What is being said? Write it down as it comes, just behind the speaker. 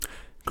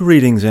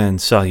Greetings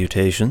and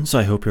salutations.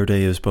 I hope your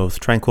day is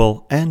both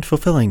tranquil and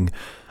fulfilling.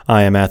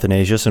 I am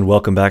Athanasius, and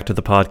welcome back to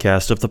the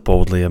podcast of the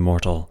Boldly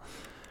Immortal.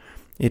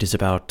 It is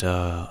about,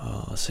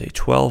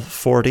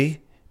 12:40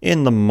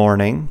 in the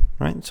morning,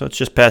 right? So it's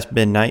just past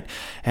midnight,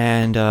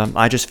 and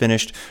I just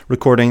finished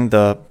recording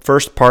the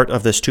first part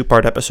of this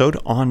two-part episode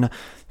on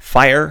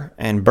fire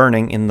and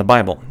burning in the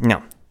Bible.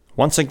 Now,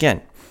 once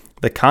again,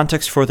 the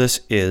context for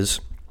this is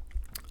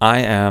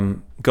I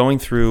am going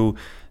through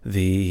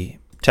the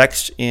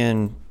text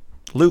in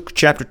Luke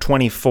chapter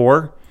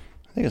 24.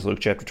 I think it's Luke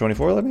chapter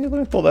 24. Let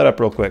me pull that up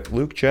real quick.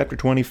 Luke chapter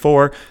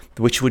 24,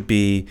 which would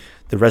be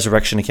the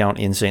resurrection account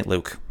in St.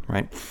 Luke,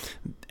 right?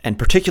 And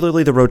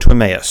particularly the road to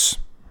Emmaus.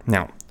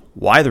 Now,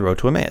 why the road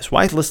to Emmaus?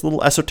 Why this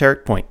little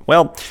esoteric point?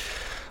 Well,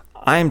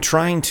 I am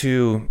trying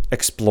to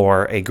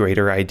explore a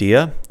greater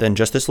idea than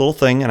just this little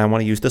thing, and I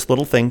want to use this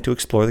little thing to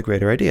explore the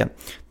greater idea.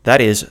 That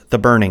is the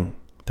burning.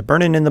 The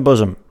burning in the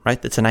bosom, right?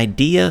 That's an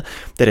idea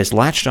that is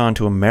latched on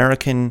to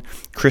American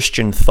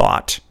Christian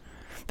thought,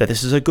 that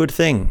this is a good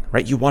thing,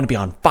 right? You want to be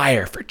on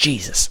fire for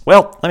Jesus.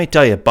 Well, let me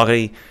tell you,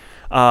 buddy,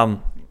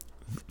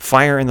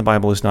 fire in the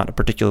Bible is not a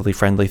particularly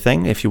friendly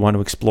thing. If you want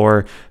to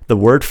explore the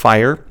word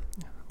fire,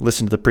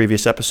 listen to the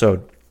previous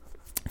episode.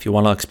 If you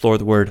want to explore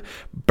the word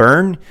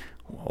burn,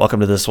 welcome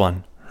to this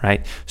one,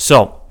 right?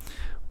 So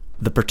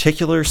the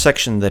particular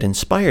section that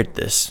inspired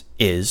this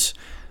is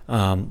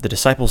the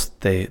disciples,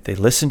 they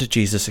listened to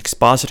Jesus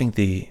expositing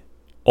the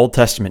Old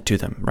Testament to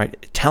them,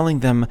 right?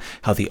 Telling them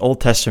how the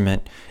Old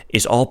Testament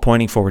is all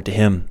pointing forward to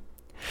him.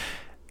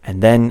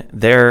 And then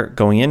they're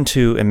going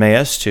into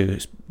Emmaus to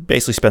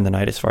basically spend the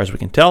night, as far as we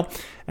can tell,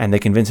 and they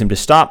convince him to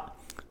stop.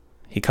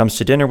 He comes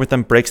to dinner with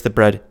them, breaks the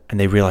bread, and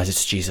they realize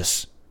it's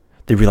Jesus.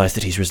 They realize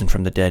that he's risen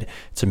from the dead.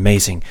 It's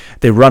amazing.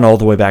 They run all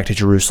the way back to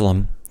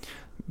Jerusalem,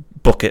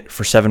 book it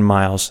for 7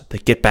 miles. They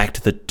get back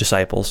to the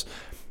disciples,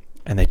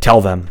 and they tell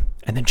them.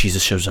 And then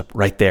Jesus shows up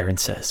right there and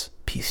says,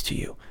 "Peace to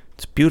you."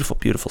 It's beautiful,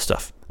 beautiful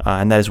stuff.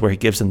 And that is where he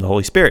gives them the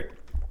Holy Spirit.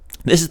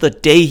 This is the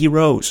day he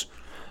rose.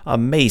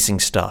 Amazing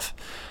stuff.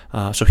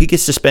 So he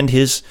gets to spend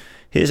his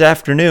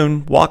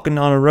afternoon walking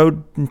on a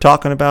road and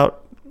talking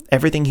about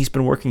everything he's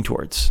been working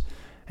towards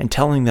and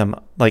telling them,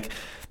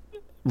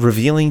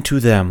 revealing to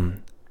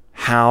them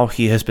how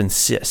he has been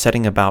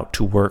setting about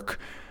to work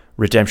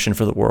redemption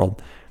for the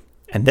world.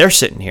 And they're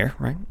sitting here,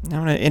 right?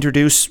 I'm going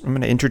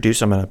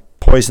to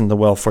poison the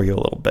well for you a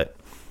little bit.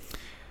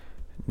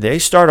 They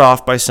start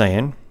off by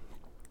saying,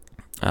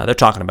 they're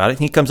talking about it,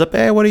 and he comes up,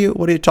 "Hey, what are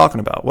you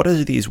talking about? What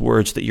are these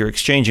words that you're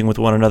exchanging with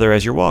one another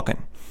as you're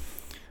walking?"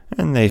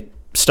 And they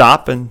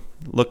stop and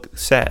look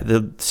sad.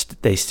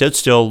 They stood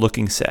still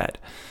looking sad.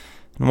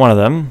 And one of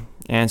them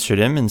answered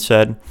him and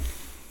said,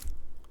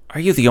 "Are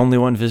you the only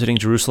one visiting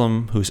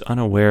Jerusalem who's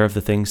unaware of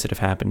the things that have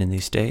happened in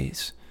these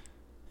days?"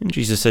 And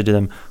Jesus said to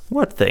them,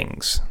 "What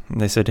things?" And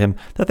they said to him,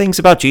 "The things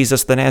about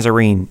Jesus the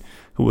Nazarene,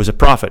 who was a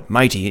prophet,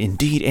 mighty in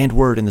deed and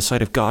word in the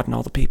sight of God and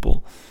all the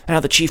people, and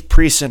how the chief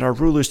priests and our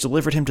rulers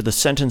delivered him to the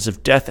sentence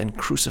of death and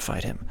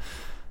crucified him.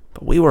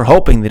 But we were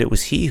hoping that it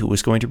was he who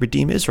was going to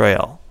redeem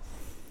Israel.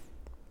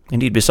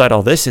 Indeed, beside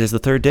all this, it is the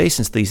 3rd day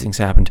since these things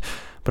happened.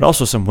 But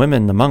also some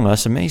women among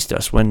us amazed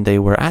us when they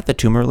were at the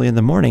tomb early in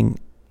the morning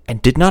and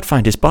did not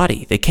find his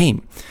body. They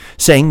came,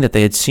 saying that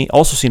they had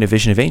also seen a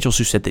vision of angels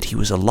who said that he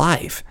was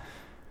alive.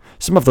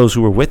 Some of those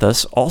who were with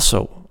us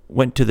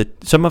went to the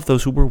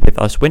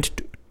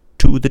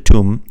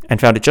tomb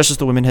and found it just as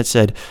the women had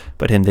said,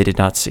 but him they did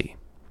not see."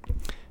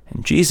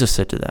 And Jesus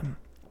said to them,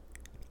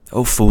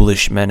 "O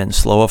foolish men and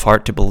slow of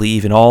heart to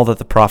believe in all that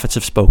the prophets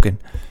have spoken.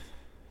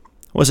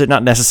 Was it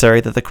not necessary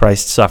that the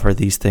Christ suffer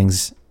these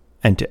things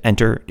and to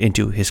enter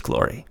into his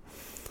glory?"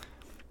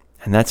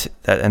 And that's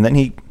that. And then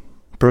he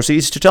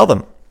proceeds to tell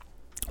them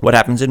what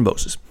happens in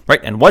Moses,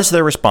 right? And what's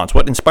their response?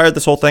 What inspired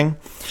this whole thing?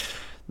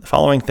 The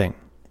following thing.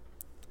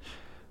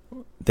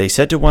 They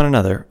said to one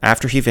another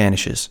after he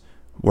vanishes,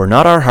 "Were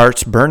not our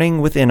hearts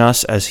burning within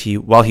us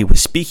while he was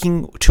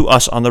speaking to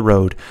us on the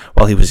road,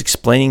 while he was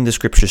explaining the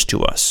scriptures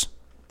to us?"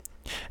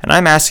 And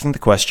I'm asking the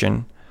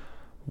question,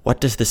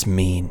 what does this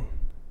mean?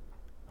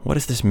 What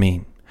does this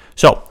mean?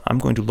 So I'm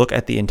going to look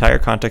at the entire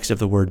context of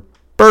the word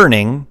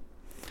burning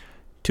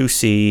to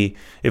see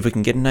if we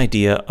can get an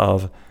idea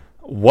of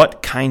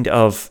what kind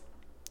of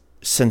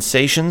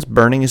sensations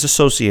burning is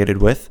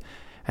associated with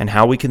and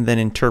how we can then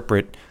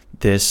interpret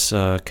this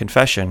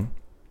confession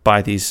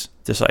by these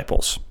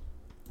disciples.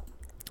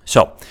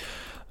 So,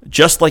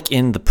 just like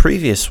in the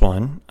previous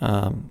one,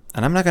 and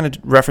I'm not going to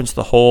reference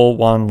the whole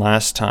one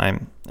last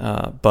time,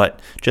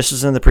 but just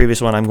as in the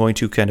previous one, I'm going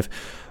to kind of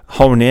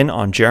hone in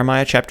on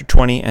Jeremiah chapter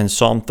 20 and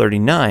Psalm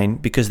 39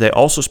 because they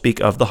also speak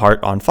of the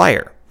heart on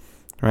fire,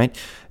 right?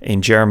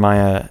 In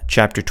Jeremiah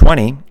chapter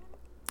 20,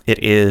 it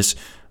is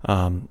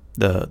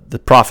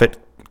the prophet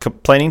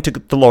complaining to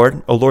the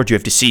Lord, "O Lord, you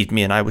have deceived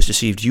me, and I was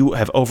deceived. You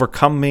have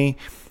overcome me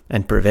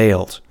and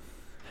prevailed.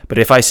 But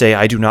if I say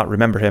I do not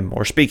remember him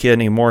or speak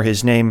any more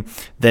his name,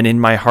 then in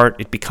my heart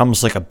it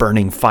becomes like a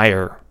burning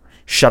fire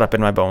shut up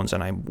in my bones,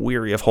 and I'm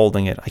weary of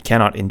holding it. I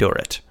cannot endure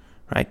it."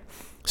 Right?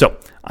 So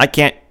I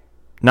can't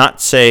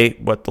not say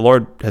what the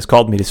Lord has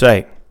called me to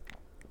say.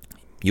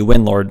 You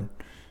win, Lord.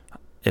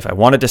 If I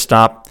wanted to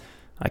stop,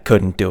 I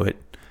couldn't do it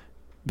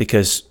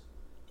because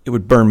it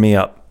would burn me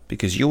up,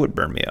 because you would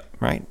burn me up,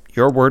 right?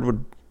 Your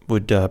word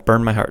would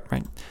burn my heart,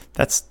 right?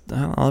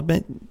 I'll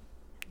admit,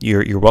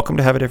 you're welcome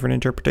to have a different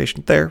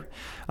interpretation there.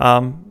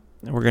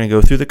 We're going to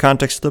go through the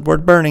context of the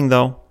word burning,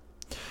 though.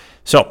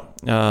 So,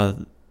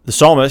 the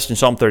psalmist in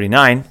Psalm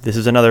 39, this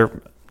is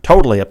another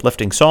totally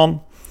uplifting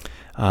psalm,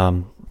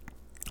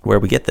 where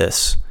we get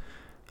this.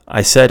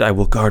 I said, I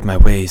will guard my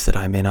ways that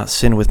I may not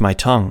sin with my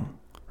tongue.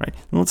 Right?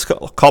 And let's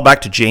call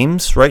back to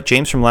James, right?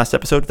 James from last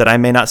episode, that I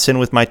may not sin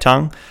with my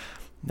tongue.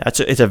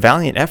 It's a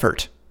valiant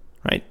effort,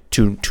 right?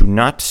 To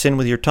not sin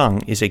with your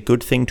tongue is a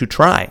good thing to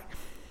try,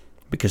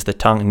 because the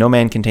tongue, no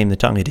man can tame the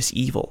tongue. It is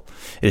evil.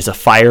 It is a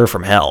fire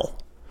from hell.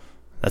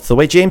 That's the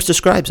way James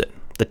describes it.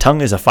 The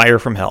tongue is a fire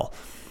from hell.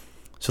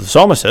 So the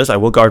psalmist says, I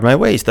will guard my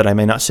ways that I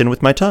may not sin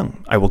with my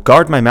tongue. I will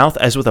guard my mouth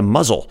as with a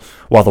muzzle,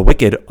 while the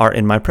wicked are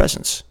in my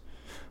presence.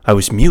 I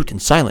was mute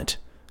and silent.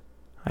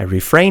 I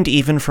refrained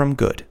even from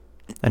good,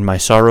 and my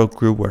sorrow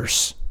grew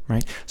worse.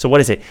 Right? So what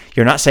is it?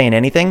 You're not saying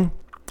anything?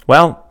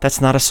 Well,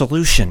 that's not a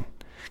solution,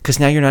 because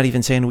now you're not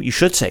even saying what you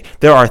should say.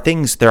 There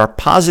are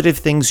positive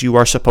things you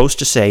are supposed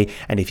to say,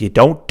 and if you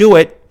don't do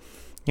it,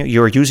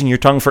 you're using your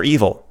tongue for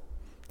evil.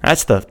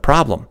 That's the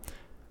problem,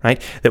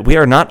 right? That we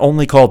are not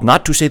only called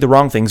not to say the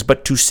wrong things,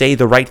 but to say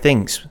the right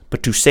things,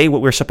 but to say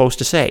what we're supposed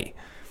to say.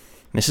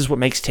 And this is what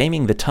makes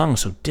taming the tongue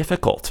so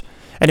difficult.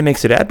 And it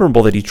makes it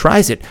admirable that he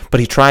tries it, but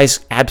he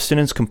tries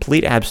abstinence,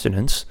 complete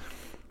abstinence,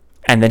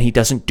 and then he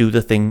doesn't do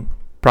the thing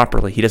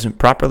properly. He doesn't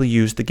properly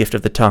use the gift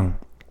of the tongue.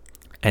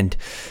 And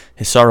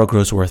his sorrow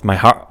grows worse. My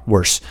heart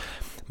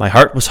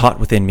was hot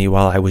within me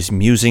while I was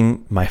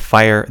musing.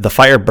 The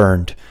fire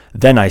burned.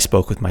 Then I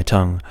spoke with my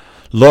tongue.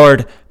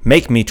 Lord,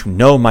 make me to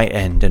know my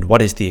end and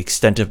what is the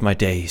extent of my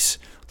days.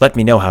 Let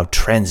me know how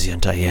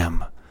transient I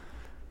am.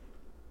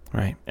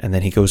 Right? And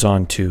then he goes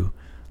on to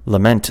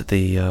lament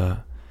the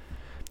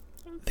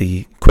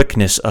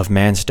quickness of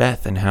man's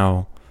death and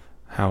how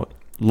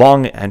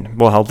long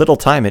and how little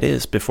time it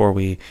is before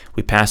we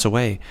pass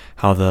away,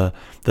 how the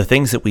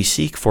things that we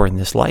seek for in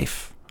this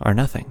life are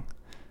nothing.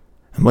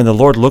 And when the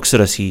Lord looks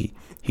at us, he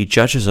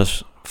judges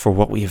us for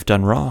what we have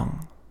done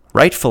wrong,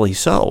 rightfully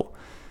so.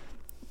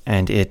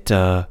 And it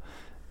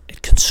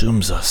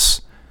consumes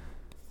us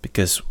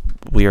because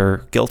we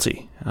are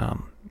guilty.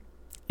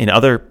 In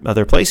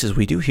other places,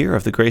 we do hear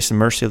of the grace and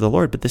mercy of the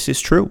Lord, but this is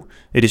true.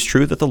 It is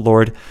true that the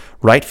Lord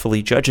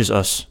rightfully judges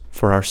us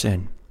for our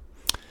sin.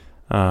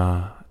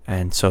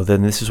 And so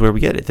then this is where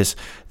we get it.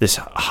 This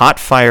hot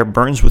fire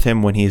burns with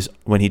him when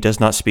he does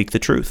not speak the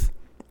truth,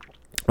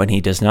 when he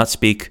does not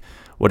speak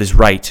what is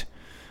right.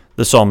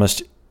 The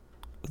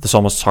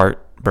psalmist's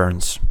heart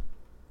burns.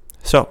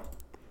 So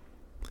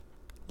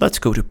let's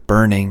go to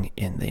burning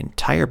in the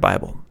entire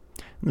Bible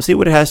and see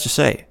what it has to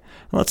say.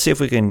 Let's see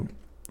if we can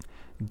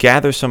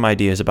gather some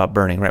ideas about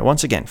burning. Right?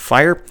 Once again,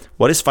 fire.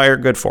 What is fire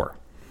good for?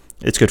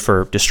 It's good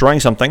for destroying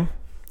something.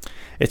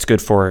 It's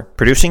good for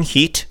producing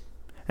heat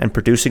and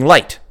producing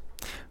light.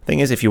 The thing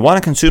is, if you want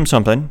to consume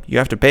something, you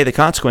have to pay the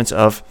consequence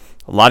of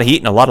a lot of heat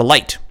and a lot of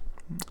light.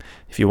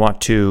 If you want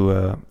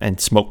to,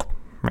 and smoke,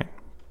 right?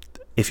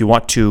 If you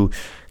want to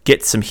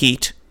get some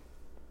heat,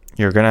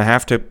 you're going to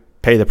have to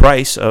pay the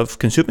price of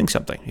consuming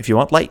something. If you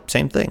want light,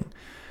 same thing.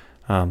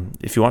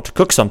 If you want to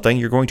cook something,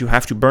 you're going to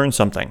have to burn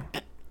something.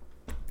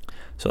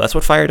 So that's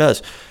what fire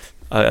does.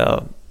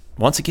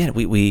 Once again,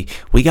 we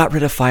got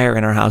rid of fire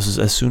in our houses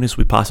as soon as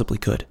we possibly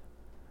could.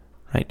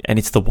 Right? And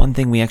it's the one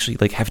thing we actually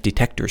have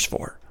detectors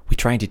for. We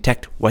try and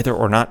detect whether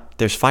or not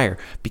there's fire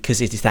because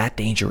it is that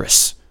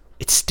dangerous.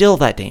 It's still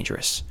that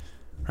dangerous,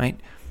 right?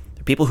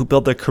 The people who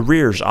build their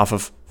careers off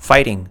of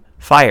fighting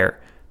fire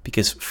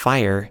because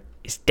fire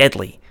is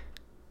deadly.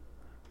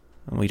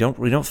 And we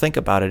don't think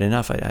about it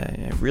enough.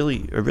 I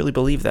really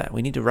believe that.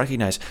 We need to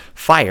recognize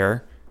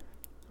fire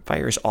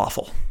is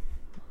awful.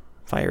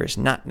 Fire is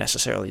not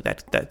necessarily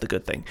that the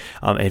good thing.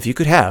 And if you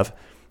could have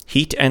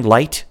heat and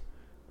light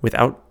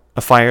without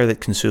a fire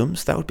that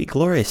consumes, that would be a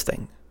glorious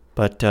thing.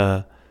 But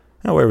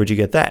where would you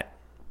get that?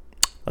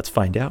 Let's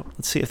find out.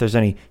 Let's see if there's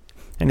anything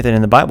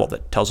in the Bible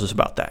that tells us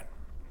about that.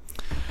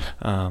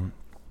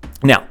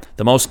 Now,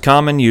 the most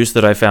common use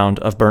that I found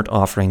of burnt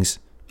offerings,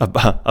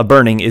 a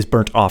burning, is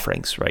burnt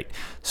offerings, right?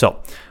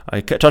 So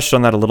I touched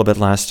on that a little bit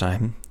last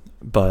time,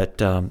 but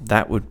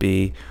that would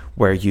be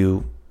where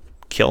you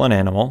kill an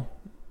animal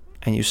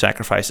and you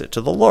sacrifice it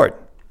to the Lord.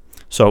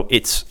 So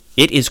it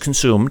is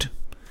consumed,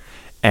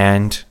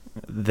 and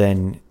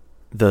then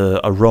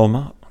the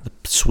aroma, the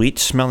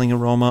sweet-smelling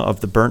aroma of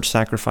the burnt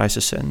sacrifice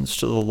ascends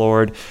to the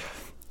Lord,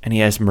 and he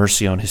has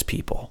mercy on his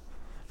people,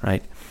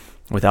 right?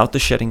 Without the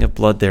shedding of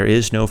blood, there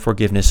is no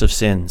forgiveness of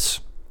sins.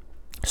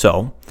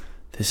 So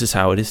this is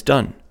how it is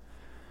done.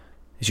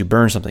 Is you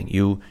burn something,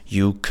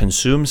 you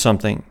consume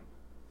something,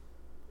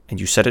 and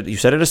you set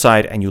it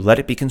aside, and you let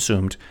it be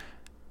consumed,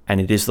 and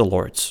it is the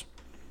Lord's.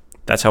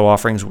 That's how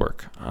offerings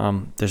work.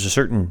 There's a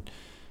certain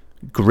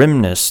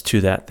grimness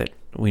to that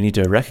we need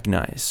to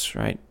recognize,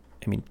 right?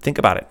 I mean, think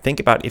about it. Think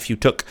about if you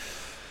took,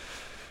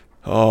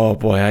 oh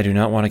boy, I do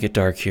not want to get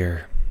dark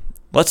here.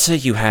 Let's say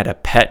you had a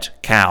pet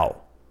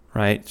cow,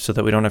 right? So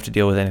that we don't have to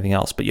deal with anything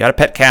else. But you had a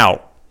pet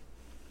cow,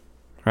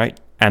 right?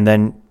 And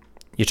then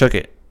you took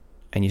it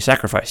and you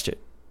sacrificed it.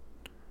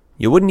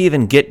 You wouldn't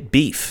even get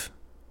beef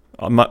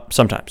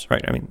sometimes,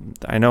 right? I mean,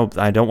 I know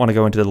I don't want to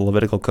go into the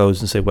Levitical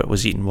codes and say what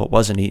was eaten, what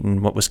wasn't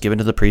eaten, what was given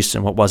to the priests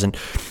and what wasn't.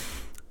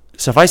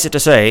 Suffice it to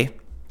say,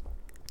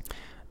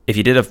 if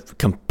you did a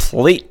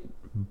complete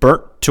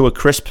burnt to a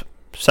crisp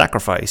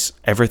sacrifice,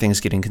 everything's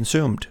getting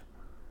consumed.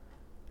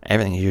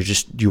 Everything.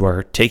 You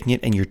are taking it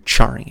and you're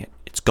charring it.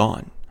 It's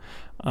gone.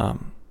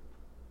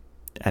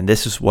 And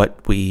this is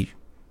what the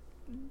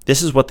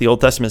Old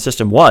Testament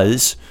system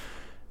was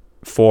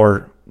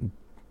for.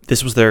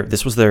 This was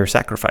their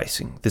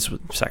sacrificing. This was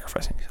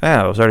sacrificing.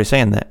 I was already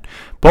saying that.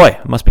 Boy,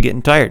 I must be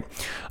getting tired.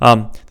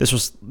 This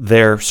was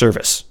their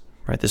service,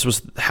 right? This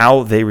was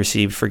how they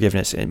received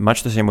forgiveness. In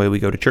much the same way we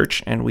go to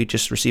church and we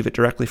just receive it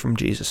directly from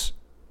Jesus.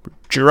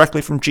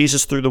 Directly from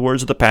Jesus through the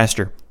words of the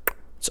pastor.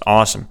 It's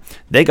awesome.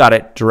 They got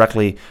it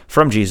directly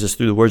from Jesus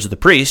through the words of the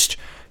priest,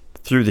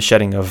 through the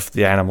shedding of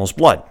the animal's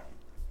blood.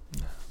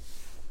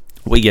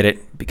 We get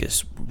it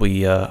because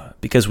we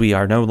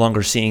are no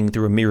longer seeing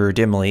through a mirror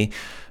dimly,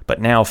 but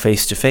now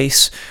face to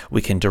face,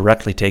 we can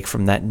directly take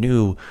from that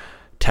New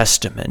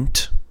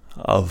Testament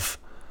of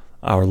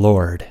our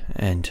Lord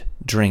and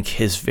drink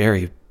his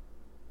very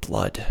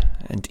blood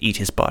and eat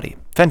his body.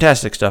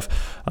 Fantastic stuff.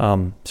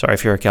 Sorry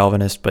if you're a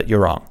Calvinist, but you're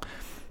wrong.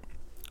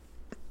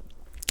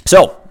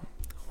 So,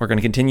 we're going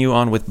to continue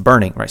on with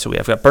burning, right? So we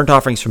have got burnt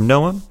offerings from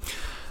Noah,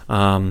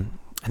 and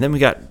then we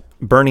got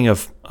burning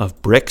of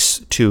bricks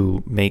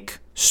to make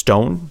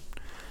stone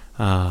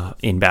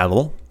in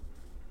Babel.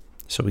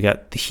 So we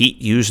got the heat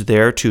used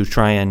there to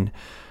try and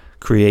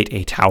create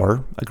a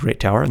tower, a great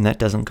tower, and that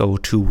doesn't go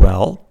too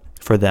well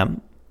for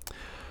them.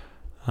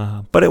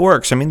 But it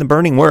works. I mean, the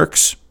burning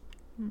works.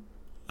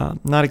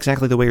 Not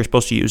exactly the way you're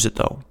supposed to use it,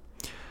 though.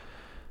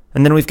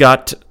 And then we've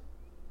got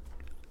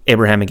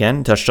Abraham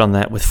again, touched on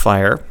that with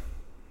fire.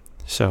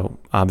 So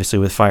obviously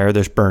with fire,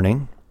 there's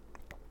burning.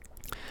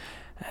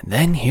 And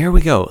then here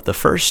we go. The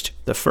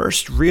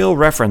first real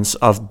reference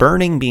of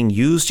burning being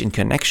used in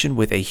connection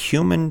with a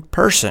human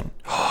person.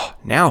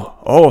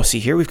 See,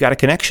 here we've got a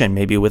connection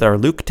maybe with our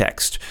Luke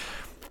text.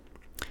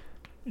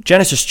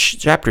 Genesis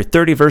chapter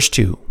 30, verse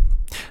 2.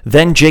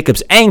 Then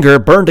Jacob's anger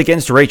burned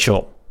against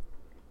Rachel.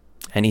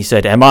 And he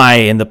said, "Am I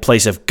in the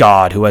place of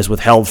God who has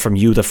withheld from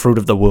you the fruit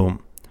of the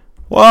womb?"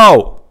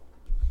 Whoa,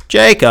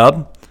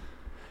 Jacob.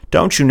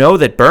 Don't you know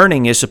that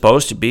burning in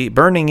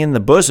the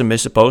bosom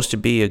is supposed to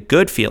be a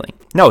good feeling?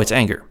 No, it's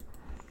anger.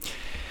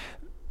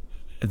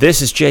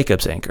 This is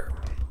Jacob's anger.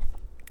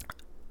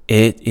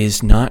 It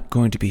is not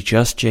going to be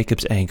just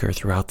Jacob's anger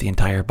throughout the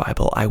entire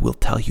Bible. I will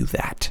tell you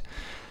that.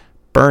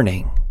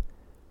 Burning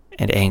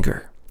and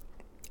anger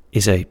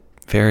is a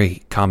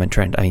very common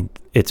trend. I mean,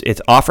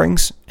 it's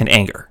offerings and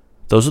anger.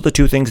 Those are the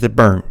two things that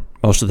burn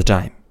most of the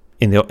time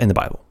in the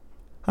Bible.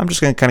 I'm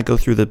just going to kind of go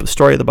through the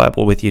story of the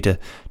Bible with you to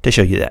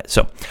show you that.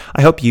 So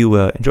I hope you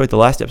enjoyed the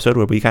last episode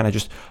where we kind of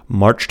just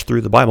marched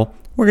through the Bible.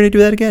 We're going to do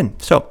that again.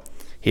 So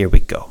here we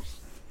go.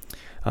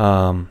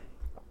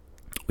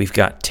 We've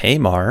got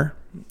Tamar,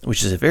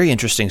 which is a very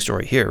interesting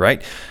story here,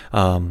 right?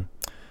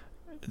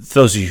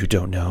 Those of you who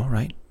don't know,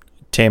 right?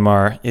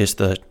 Tamar is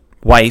the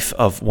wife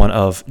of one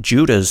of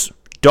Judah's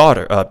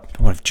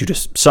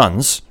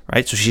sons,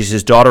 right? So she's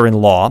his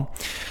daughter-in-law,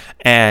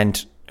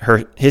 and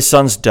his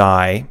sons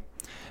die,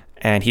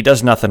 and he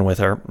does nothing with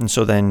her. And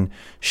so then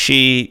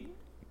she,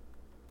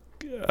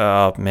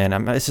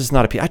 this is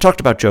not I talked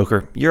about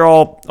Joker. You're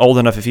all old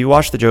enough. If you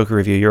watch the Joker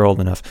review, you're old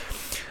enough.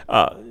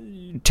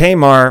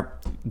 Tamar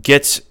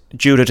gets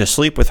Judah to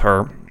sleep with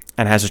her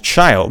and has a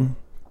child.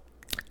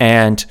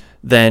 And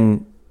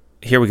then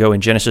here we go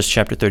in Genesis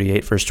chapter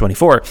 38, verse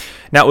 24.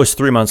 Now it was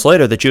 3 months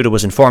later that Judah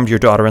was informed, "Your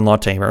daughter-in-law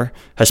Tamar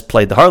has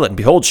played the harlot, and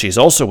behold, she is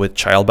also with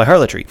child by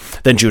harlotry."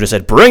 Then Judah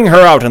said, "Bring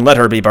her out and let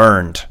her be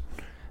burned."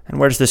 And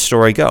where does this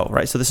story go,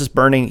 right? So this is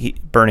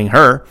burning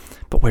her,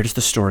 but where does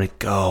the story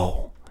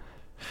go?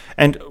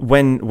 And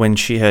when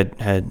she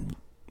had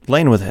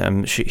lain with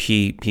him,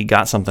 he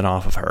got something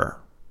off of her.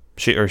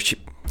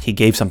 He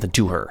gave something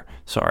to her.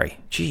 Sorry.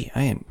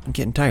 I'm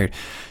getting tired.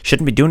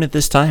 Shouldn't be doing it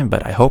this time,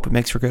 but I hope it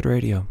makes for good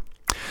radio.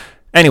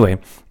 Anyway,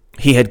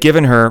 he had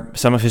given her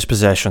some of his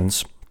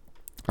possessions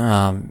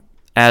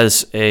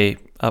as a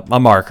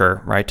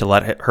marker, right, to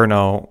let her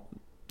know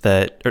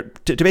that, or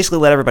to basically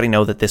let everybody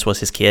know that this was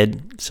his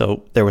kid.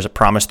 So there was a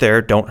promise there.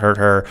 Don't hurt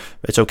her.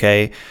 It's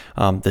okay.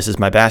 This is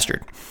my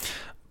bastard.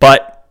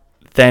 But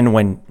then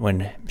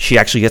when she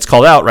actually gets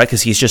called out, right,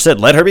 because he's just said,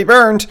 "Let her be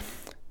burned,"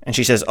 and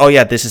she says, "Oh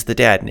yeah, this is the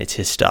dad, and it's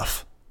his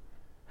stuff."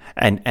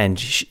 And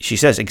she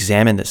says,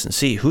 "Examine this and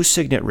see whose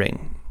signet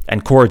ring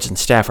and cords and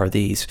staff are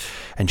these."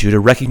 And Judah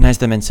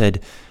recognized them and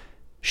said,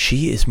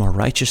 "She is more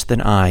righteous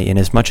than I,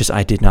 inasmuch as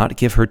I did not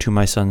give her to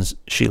my sons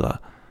Shelah.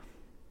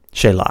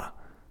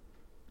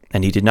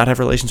 And he did not have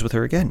relations with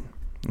her again.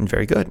 And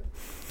very good.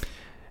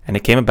 And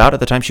it came about at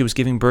the time she was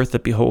giving birth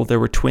that, behold, there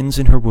were twins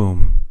in her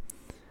womb,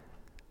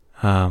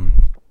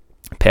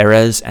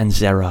 Perez and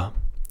Zerah.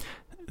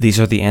 These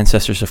are the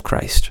ancestors of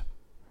Christ.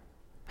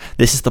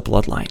 This is the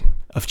bloodline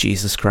of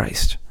Jesus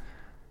Christ.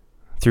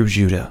 Through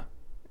Judah,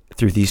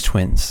 through these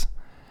twins,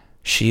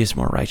 she is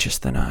more righteous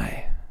than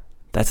I.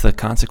 That's the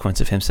consequence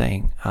of him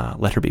saying,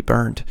 let her be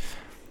burned.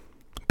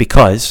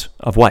 Because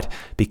of what?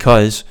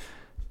 Because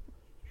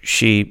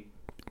she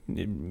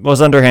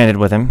was underhanded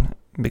with him,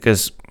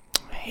 because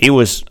he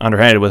was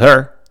underhanded with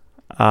her.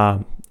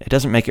 It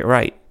doesn't make it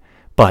right.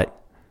 But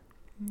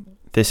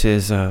this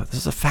is a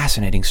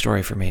fascinating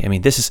story for me. I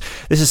mean, this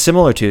is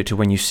similar to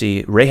when you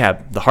see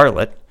Rahab the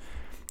harlot,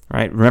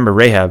 right? Remember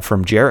Rahab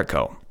from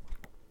Jericho,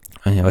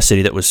 a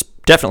city that was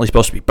definitely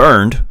supposed to be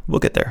burned. We'll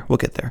get there.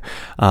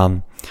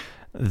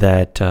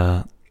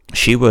 That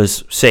she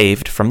was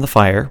saved from the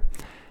fire,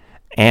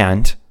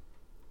 and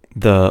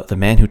the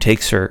man who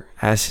takes her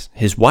as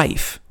his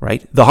wife,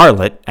 right? The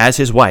harlot as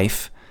his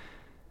wife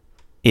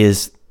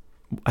is,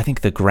 I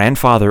think, the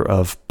grandfather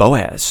of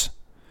Boaz,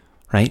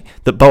 right?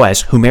 The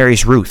Boaz who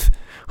marries Ruth,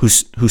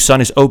 whose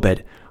son is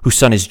Obed, whose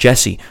son is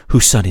Jesse,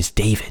 whose son is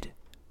David.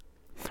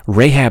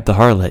 Rahab the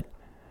harlot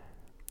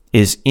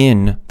is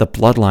in the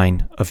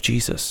bloodline of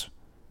Jesus.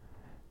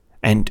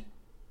 And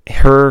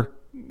her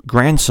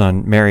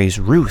grandson marries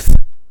Ruth,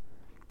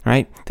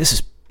 right? This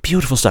is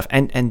beautiful stuff.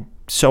 And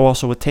so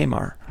also with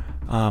Tamar.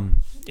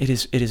 It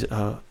is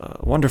a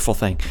wonderful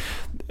thing.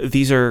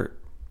 These are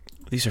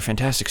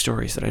fantastic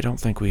stories that I don't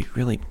think we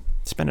really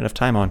spend enough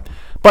time on.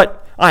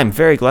 But I'm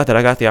very glad that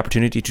I got the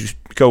opportunity to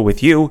go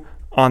with you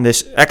on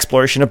this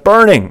exploration of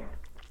burning.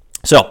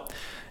 So,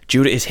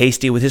 Judah is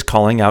hasty with his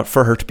calling out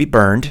for her to be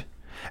burned,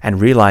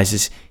 and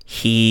realizes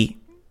he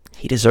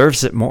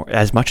deserves it more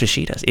as much as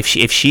she does.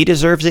 If she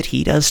deserves it,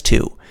 he does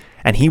too.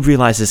 And he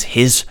realizes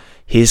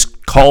his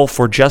call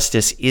for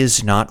justice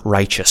is not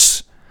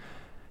righteous.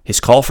 His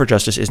call for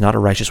justice is not a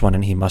righteous one,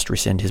 and he must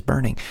rescind his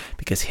burning,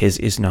 because his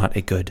is not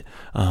a good,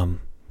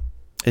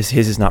 his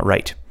is not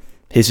right.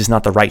 His is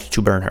not the right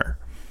to burn her.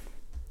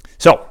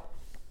 So,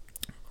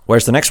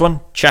 where's the next one?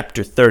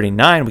 Chapter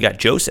 39, we got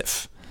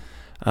Joseph.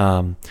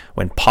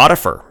 When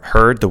Potiphar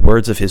heard the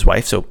words of his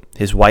wife, so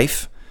his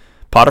wife,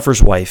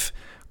 Potiphar's wife,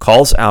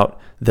 calls out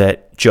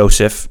that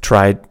Joseph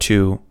tried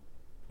to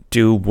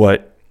do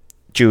what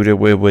Judah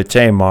would with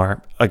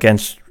Tamar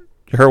against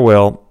her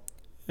will.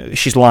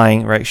 She's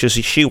lying, right?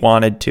 She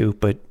wanted to,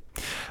 but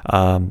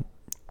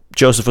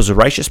Joseph was a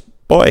righteous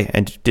boy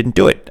and didn't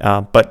do it.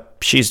 But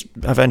she's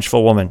a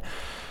vengeful woman.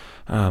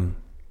 And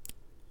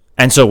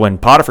so when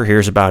Potiphar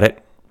hears about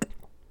it,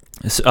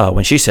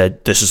 when she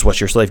said, "This is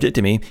what your slave did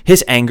to me,"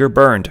 his anger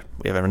burned.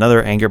 We have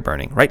another anger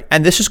burning, right?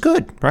 And this is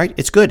good, right?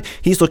 It's good.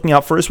 He's looking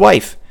out for his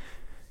wife,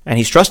 and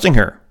he's trusting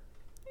her.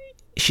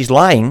 She's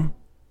lying,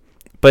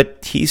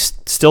 but he's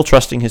still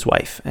trusting his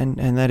wife,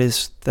 and that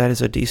is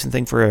a decent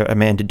thing for a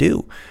man to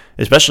do,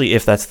 especially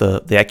if that's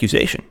the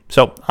accusation.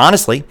 So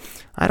honestly,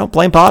 I don't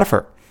blame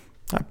Potiphar.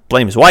 I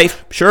blame his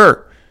wife,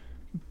 sure,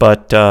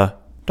 but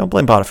don't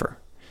blame Potiphar.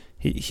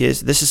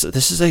 This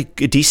is a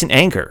decent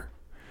anger.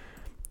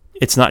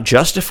 It's not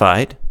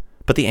justified,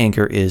 but the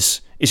anger is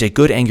a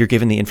good anger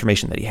given the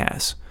information that he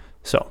has.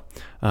 So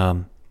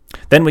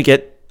then we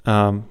get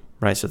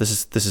right. So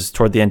this is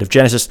toward the end of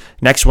Genesis.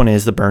 Next one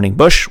is the burning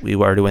bush. We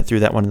already went through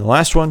that one in the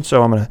last one,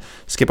 so I'm going to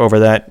skip over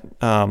that,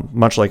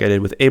 much like I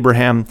did with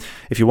Abraham.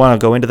 If you want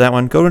to go into that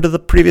one, go into the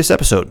previous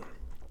episode.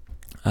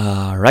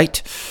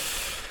 Right.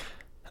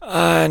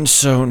 And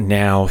so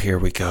now here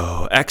we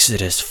go.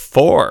 Exodus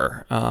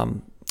 4.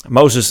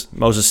 Moses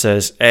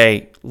says,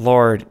 "Hey,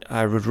 Lord,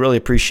 I would really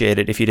appreciate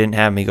it if you didn't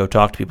have me go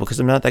talk to people, because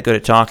I'm not that good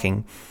at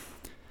talking."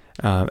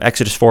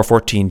 Exodus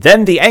 4:14.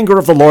 Then the anger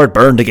of the Lord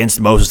burned against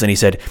Moses, and he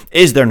said,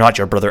 "Is there not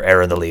your brother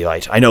Aaron the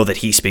Levite? I know that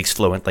he speaks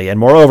fluently, and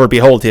moreover,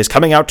 behold, he is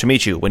coming out to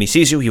meet you. When he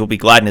sees you, he will be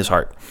glad in his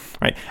heart."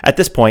 Right? At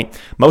this point,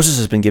 Moses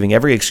has been giving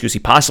every excuse he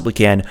possibly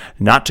can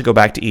not to go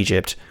back to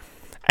Egypt,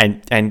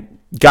 and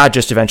God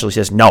just eventually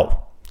says,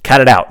 "No, cut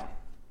it out.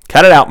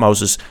 Cut it out,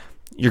 Moses.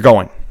 You're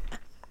going."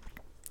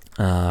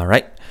 All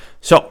right.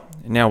 So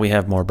now we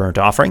have more burnt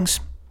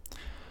offerings.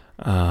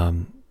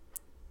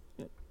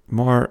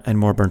 More and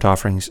more burnt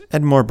offerings,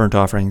 and more burnt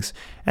offerings,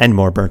 and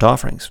more burnt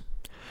offerings.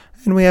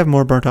 And we have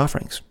more burnt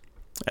offerings.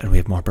 And we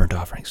have more burnt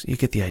offerings. You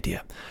get the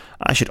idea.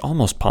 I should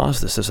almost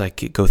pause this as I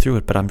go through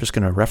it, but I'm just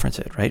going to reference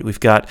it, right? We've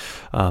got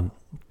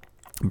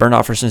burnt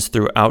offerings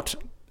throughout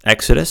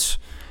Exodus.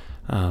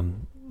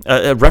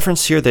 A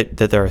reference here that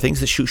there are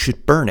things that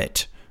should burn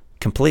it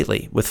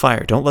completely with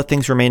fire. Don't let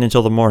things remain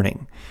until the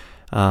morning.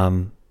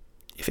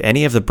 If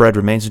any of the bread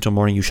remains until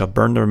morning, you shall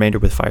burn the remainder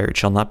with fire. It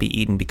shall not be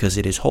eaten, because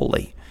it is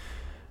holy.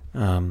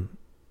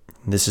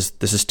 This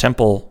is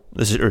temple.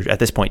 This is, or at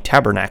this point,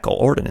 tabernacle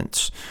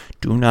ordinance.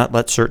 Do not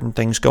let certain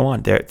things go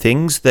on. There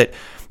things that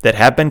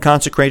have been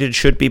consecrated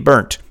should be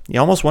burnt. I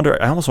almost wonder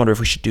if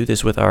we should do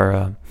this with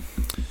our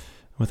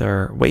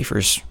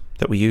wafers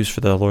that we use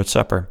for the Lord's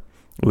Supper.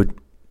 It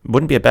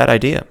wouldn't be a bad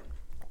idea.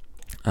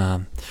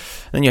 Then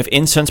you have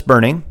incense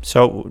burning,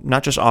 so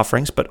not just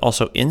offerings, but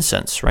also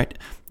incense, right?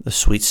 The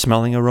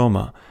sweet-smelling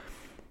aroma.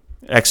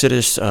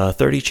 Exodus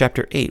 30,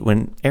 chapter 8,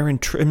 when Aaron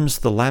trims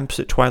the lamps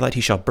at twilight,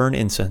 he shall burn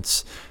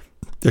incense.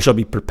 There shall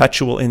be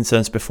perpetual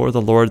incense before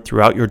the Lord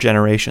throughout your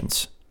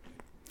generations.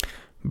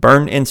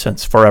 Burn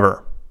incense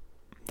forever.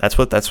 That's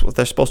what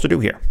they're supposed to do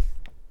here.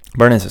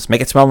 Burn incense.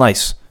 Make it smell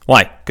nice.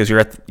 Why? Because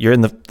you're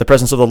in the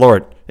presence of the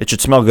Lord. It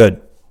should smell good.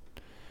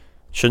 It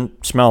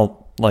shouldn't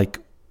smell like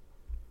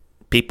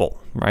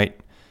people, right?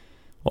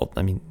 Well,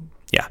 I mean,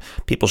 yeah,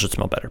 people should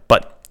smell better,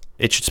 but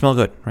it should smell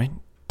good, right?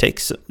 Take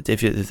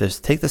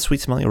the sweet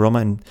smelling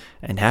aroma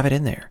and have it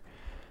in there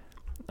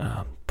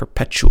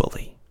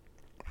perpetually.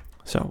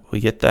 So we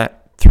get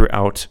that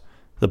throughout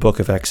the book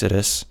of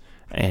Exodus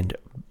and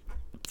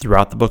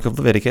throughout the book of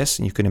Leviticus,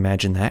 and you can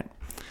imagine that.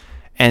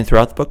 And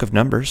throughout the book of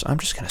Numbers, I'm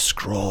just going to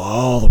scroll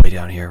all the way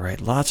down here, right?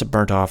 Lots of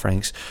burnt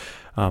offerings.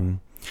 There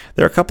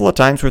are a couple of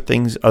times where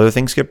other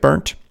things get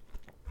burnt,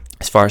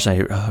 as far as I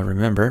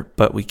remember,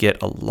 but we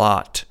get a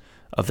lot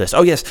of this.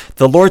 Oh, yes,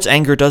 the Lord's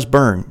anger does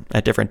burn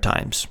at different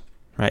times,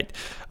 right?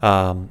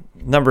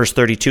 Numbers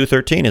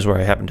 32:13 is where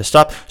I happen to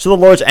stop. So the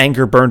Lord's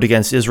anger burned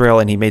against Israel,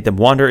 and he made them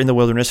wander in the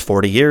wilderness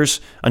 40 years,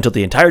 until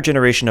the entire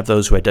generation of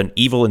those who had done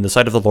evil in the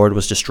sight of the Lord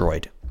was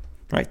destroyed.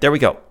 Right, there we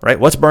go, right?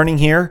 What's burning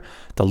here?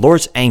 The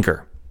Lord's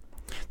anger.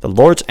 The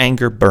Lord's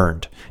anger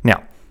burned.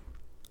 Now,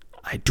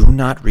 I do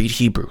not read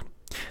Hebrew.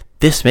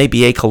 This may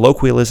be a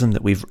colloquialism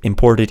that we've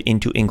imported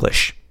into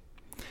English.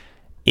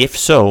 If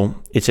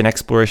so, it's an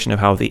exploration of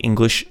how the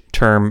English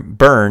term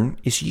burn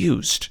is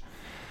used.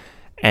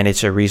 And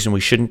it's a reason we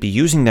shouldn't be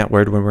using that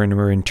word when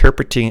we're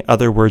interpreting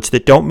other words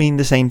that don't mean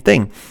the same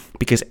thing,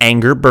 because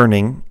anger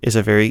burning is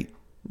a very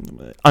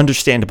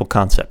understandable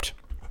concept,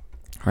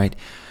 right?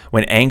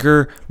 When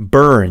anger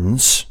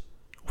burns,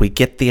 we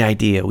get the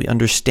idea. We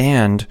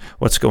understand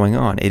what's going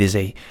on. It is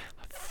a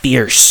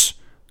fierce,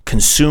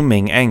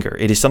 consuming anger.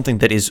 It is something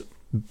that is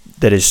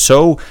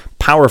so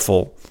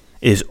powerful,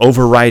 is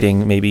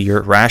overriding maybe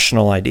your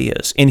rational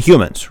ideas in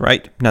humans,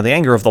 right? Now, the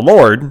anger of the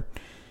Lord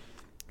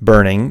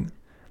burning,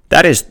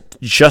 that is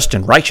just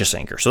and righteous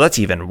anger. So that's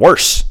even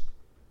worse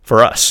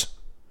for us,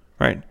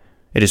 right?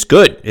 It is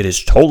good. It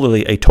is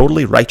a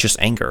totally righteous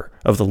anger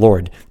of the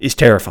Lord is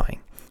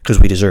terrifying because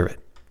we deserve it.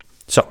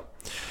 So,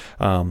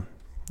 I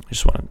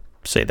just want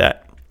to say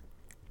that.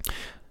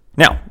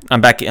 Now, I'm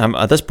back.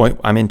 At this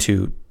point, I'm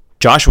into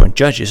Joshua and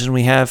Judges, and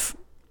we have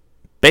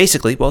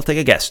basically, well, take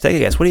a guess.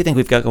 What do you think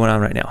we've got going on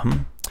right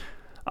now?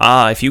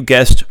 If you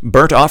guessed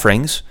burnt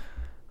offerings,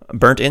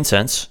 burnt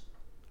incense,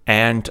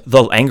 and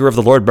the anger of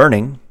the Lord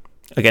burning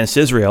against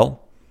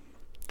Israel,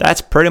 that's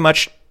pretty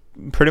much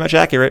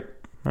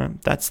accurate. Right?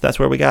 That's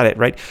where we got it,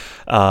 right?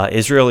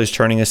 Israel is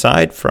turning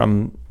aside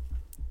from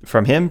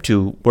him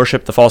to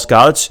worship the false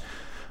gods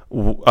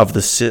of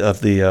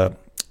the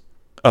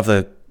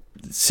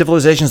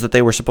civilizations that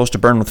they were supposed to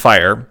burn with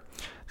fire.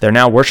 They're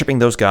now worshiping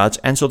those gods,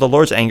 and so the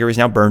Lord's anger is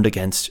now burned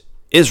against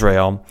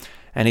Israel,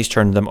 and he's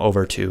turned them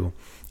over to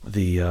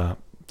the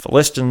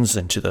Philistines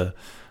and to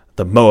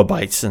the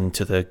Moabites and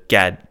to the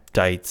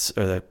Gadites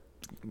or the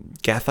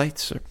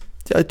Gathites,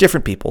 or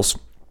different peoples,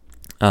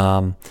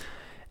 and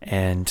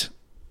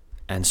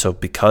so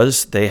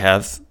because they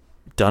have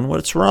done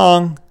what's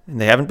wrong and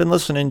they haven't been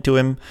listening to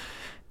him,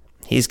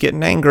 he's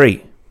getting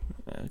angry.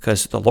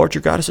 Because the Lord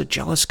your God is a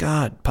jealous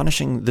God,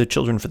 punishing the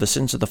children for the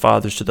sins of the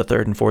fathers to the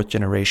third and fourth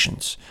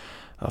generations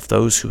of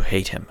those who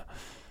hate him,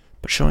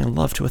 but showing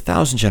love to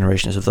 1,000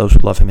 generations of those who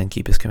love him and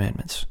keep his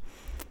commandments.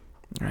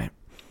 Right?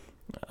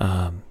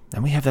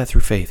 And we have that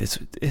through faith.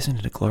 Isn't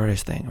it a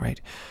glorious thing,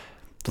 right?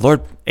 The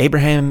Lord,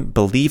 Abraham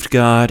believed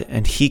God,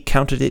 and he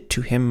counted it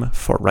to him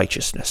for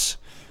righteousness.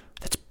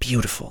 That's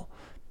beautiful,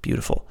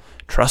 beautiful.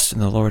 Trust in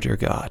the Lord your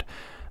God.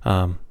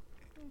 Boy,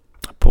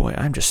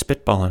 I'm just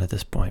spitballing at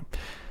this point.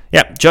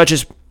 Yeah,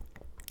 Judges.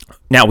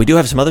 Now, we do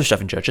have some other stuff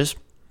in Judges.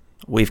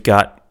 We've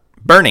got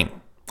burning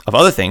of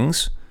other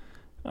things.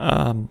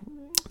 The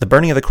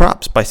burning of the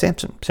crops by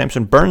Samson.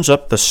 Samson burns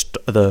up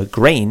the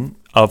grain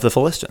of the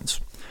Philistines.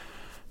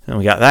 And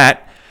we got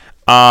that.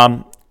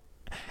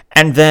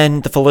 And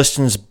then the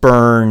Philistines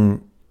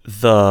burn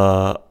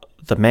the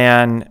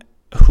man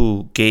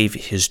who gave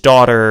his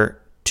daughter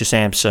to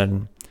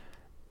Samson,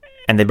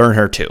 and they burn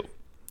her too.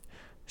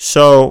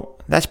 So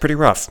that's pretty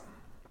rough,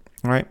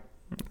 right?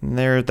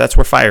 That's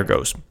where fire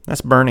goes.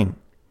 That's burning.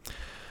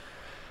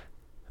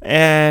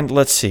 And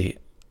let's see.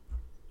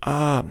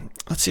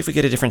 Let's see if we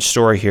get a different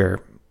story here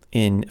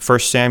in 1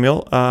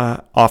 Samuel.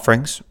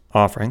 Offerings,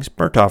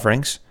 burnt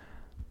offerings.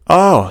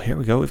 Oh, here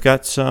we go. We've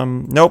got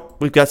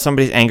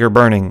somebody's anger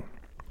burning.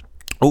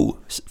 Oh,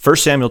 1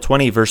 Samuel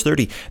 20, verse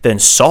 30. Then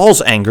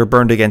Saul's anger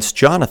burned against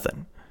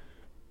Jonathan.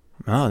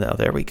 Oh, now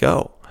there we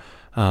go.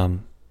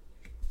 And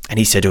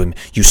he said to him,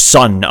 "You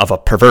son of a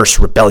perverse,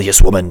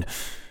 rebellious woman,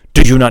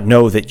 do you not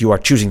know that you are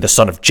choosing the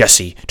son of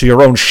Jesse to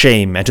your own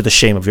shame and to the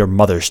shame of your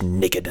mother's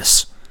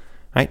nakedness?"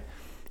 Right?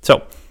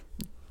 So,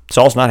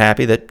 Saul's not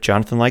happy that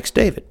Jonathan likes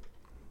David.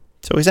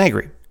 So he's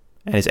angry,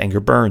 and his anger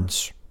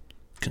burns,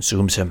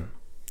 consumes him.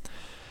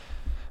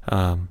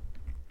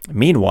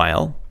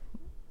 Meanwhile,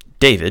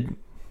 David,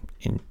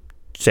 in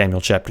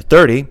Samuel chapter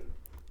 30,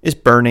 is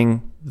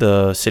burning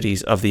the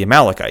cities of the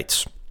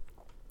Amalekites.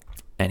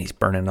 And he's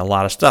burning a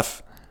lot of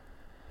stuff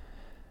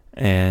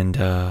and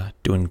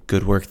doing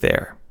good work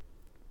there.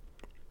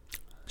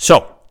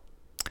 So,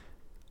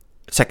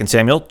 2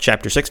 Samuel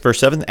chapter 6, verse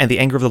 7, and the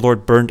anger of the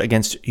Lord burned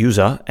against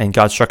Uzzah, and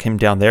God struck him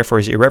down there for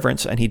his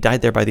irreverence, and he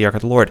died there by the ark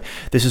of the Lord.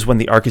 This is when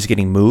the ark is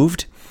getting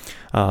moved.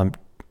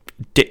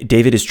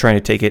 David is trying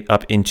to take it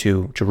up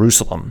into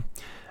Jerusalem,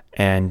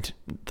 and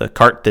the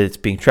cart that it's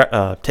being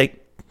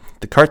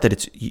the cart that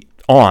it's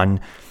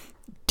on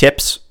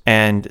tips,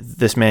 and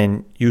this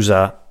man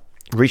Uzzah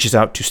reaches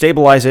out to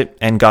stabilize it,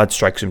 and God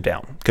strikes him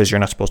down because you're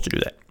not supposed to do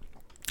that.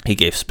 He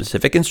gave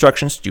specific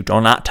instructions: you do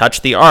not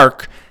touch the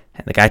ark.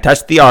 And the guy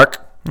touched the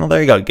ark. Well,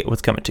 there you go. Get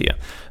what's coming to you.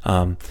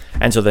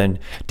 And so then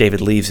David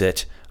leaves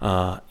it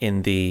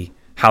in the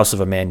house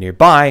of a man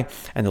nearby,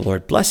 and the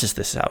Lord blesses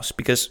this house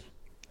because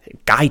the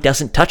guy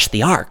doesn't touch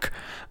the ark.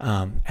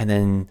 And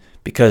then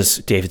because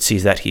David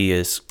sees that, he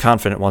is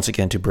confident once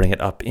again to bring it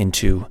up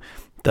into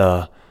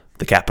the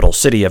capital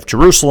city of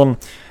Jerusalem.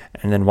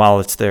 And then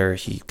while it's there,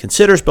 he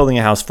considers building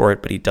a house for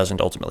it, but he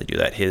doesn't ultimately do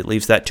that. He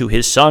leaves that to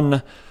his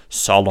son,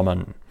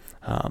 Solomon.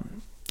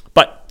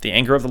 But the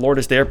anger of the Lord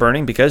is there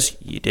burning because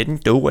he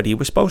didn't do what he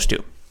was supposed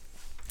to.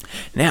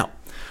 Now,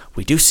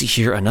 we do see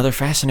here another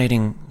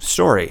fascinating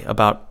story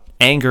about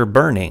anger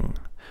burning.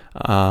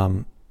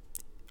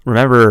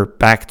 Remember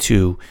back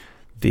to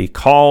the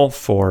call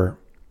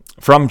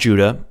from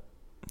Judah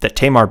that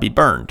Tamar be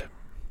burned.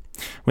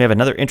 We have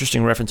another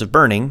interesting reference of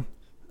burning,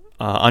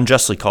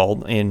 unjustly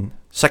called, in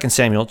 2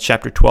 Samuel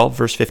chapter 12,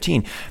 verse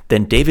 15.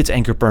 Then David's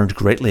anger burned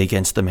greatly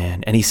against the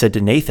man, and he said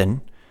to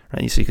Nathan,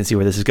 right, so you can see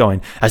where this is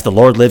going, as the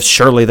Lord lives,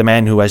 surely the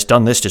man who has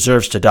done this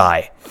deserves to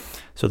die.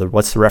 So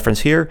what's the reference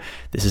here?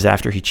 This is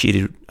after he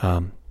cheated.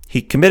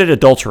 He committed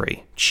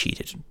adultery.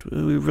 Cheated.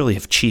 We really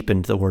have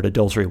cheapened the word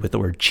adultery with the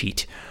word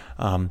cheat.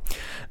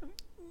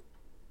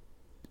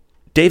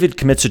 David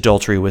commits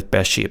adultery with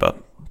Bathsheba.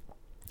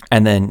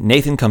 And then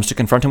Nathan comes to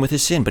confront him with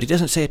his sin, but he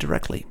doesn't say it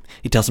directly.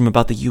 He tells him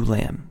about the ewe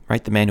lamb,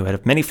 right? The man who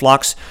had many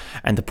flocks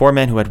and the poor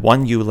man who had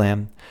one ewe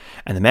lamb.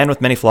 And the man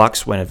with many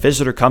flocks, when a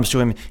visitor comes to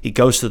him, he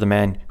goes to the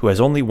man who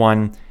has only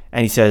one,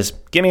 and he says,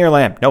 give me your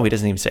lamb. No, he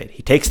doesn't even say it.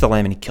 He takes the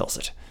lamb and he kills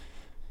it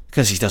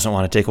because he doesn't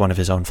want to take one of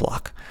his own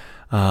flock.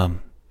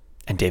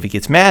 And David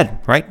gets mad,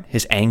 right?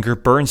 His anger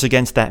burns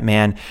against that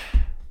man.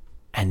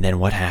 And then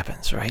what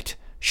happens, right?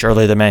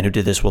 Surely the man who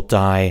did this will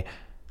die,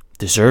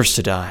 deserves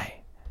to die.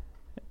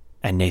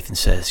 And Nathan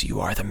says, you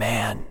are the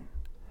man.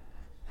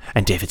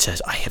 And David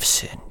says, I have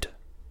sinned.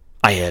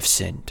 I have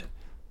sinned.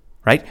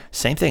 Right?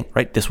 Same thing,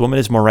 right? This woman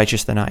is more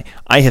righteous than I.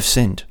 I have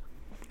sinned.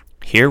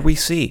 Here we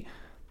see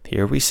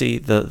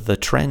the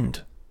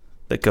trend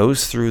that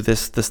goes through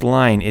this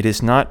line. It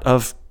is not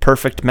of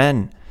perfect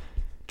men.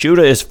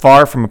 Judah is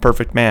far from a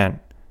perfect man.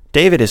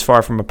 David is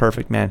far from a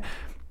perfect man.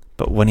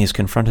 But when he's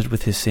confronted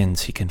with his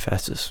sins, he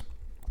confesses.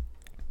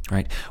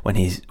 Right? When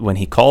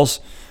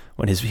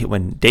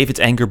David's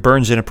anger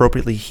burns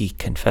inappropriately, he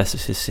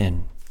confesses his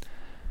sin.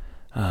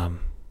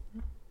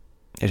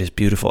 It is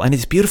beautiful. And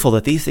it's beautiful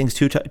that these things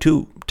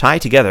two tie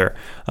together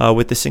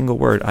with the single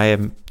word. I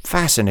am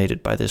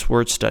fascinated by this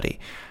word study.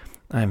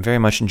 I am very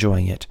much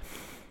enjoying it.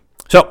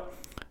 So,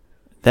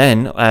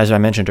 then, as I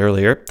mentioned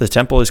earlier, the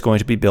temple is going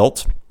to be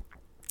built.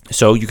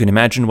 So you can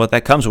imagine what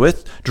that comes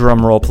with.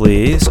 Drum roll,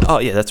 please. Oh,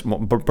 yeah, that's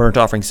burnt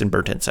offerings and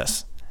burnt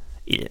incense.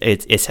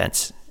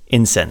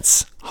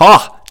 Incense.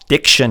 Ha!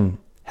 Diction.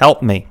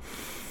 Help me.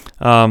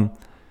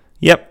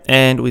 Yep,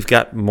 and we've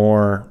got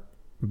more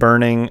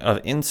burning of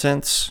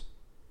incense.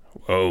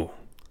 Whoa.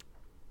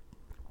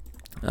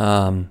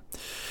 And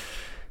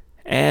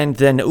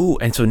then,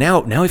 and so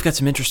now we've got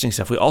some interesting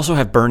stuff. We also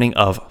have burning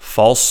of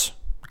false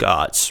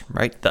gods,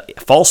 right? The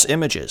false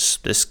images.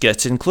 This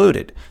gets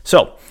included.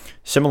 So,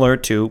 similar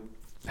to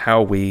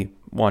how we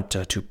want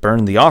to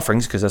burn the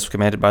offerings, because that's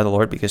commanded by the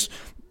Lord, because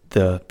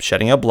the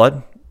shedding of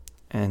blood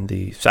and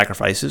the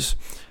sacrifices,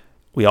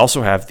 we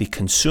also have the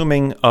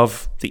consuming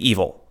of the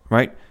evil,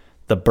 right?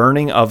 The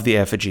burning of the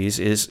effigies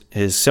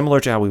is similar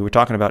to how we were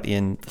talking about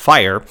in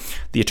fire,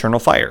 the eternal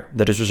fire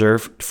that is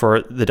reserved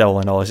for the devil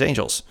and all his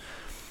angels.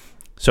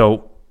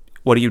 So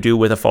what do you do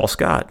with a false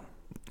god?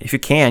 If you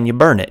can, you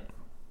burn it,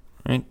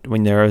 right?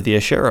 When there are the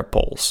Asherah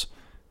poles,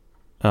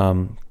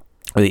 or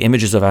the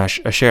images of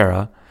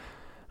Asherah,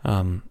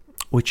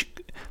 which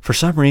for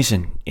some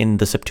reason in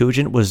the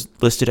Septuagint was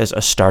listed as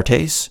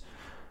Astartes,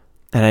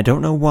 and I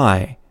don't know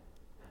why,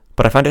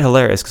 but I find it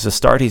hilarious because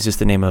Astartes is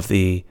the name of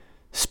the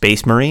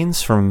Space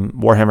Marines from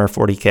Warhammer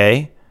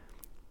 40k,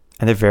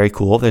 and they're very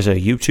cool. There's a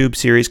YouTube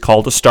series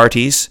called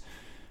Astartes.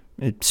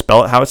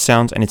 Spell it how it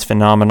sounds, and it's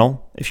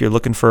phenomenal. If you're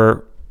looking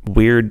for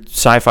weird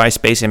sci-fi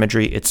space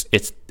imagery, it's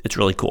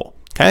really cool.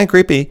 Kind of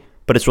creepy,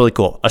 but it's really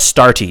cool.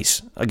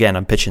 Astartes. Again,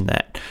 I'm pitching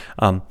that.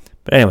 But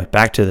anyway,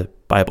 back to the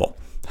Bible.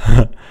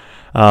 The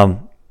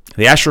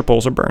Asherah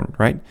poles are burned,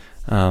 right?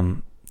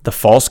 The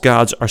false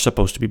gods are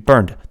supposed to be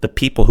burned. The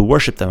people who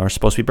worship them are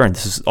supposed to be burned.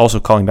 This is also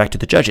calling back to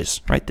the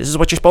judges, right? This is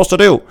what you're supposed to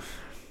do.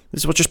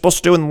 This is what you're supposed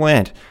to do in the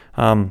land.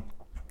 And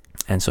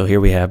so here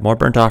we have more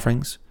burnt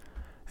offerings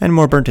and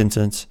more burnt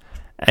incense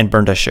and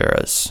burnt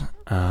asherahs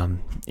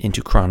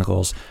into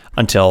Chronicles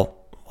until,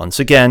 once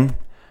again,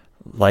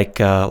 like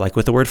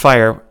with the word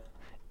fire,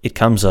 it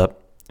comes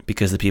up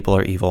because the people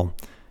are evil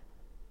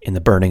in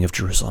the burning of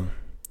Jerusalem.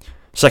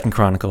 2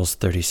 Chronicles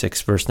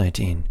 36, verse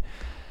 19.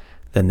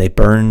 Then they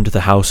burned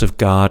the house of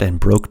God and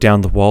broke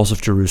down the walls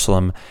of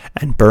Jerusalem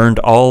and burned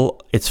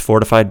all its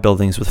fortified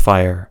buildings with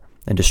fire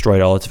and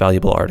destroyed all its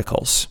valuable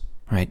articles.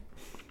 Right?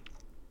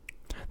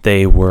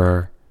 They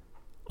were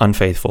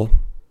unfaithful,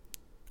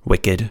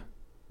 wicked,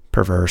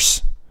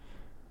 perverse,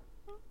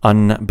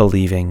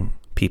 unbelieving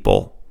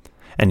people.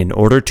 And in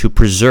order to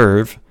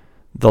preserve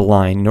the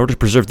line, in order to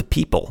preserve the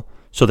people,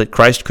 so that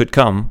Christ could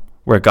come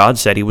where God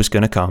said he was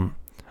going to come,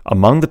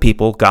 among the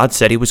people God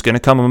said he was going to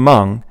come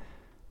among,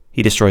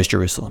 he destroys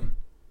Jerusalem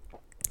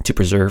to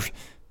preserve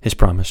his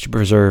promise, to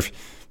preserve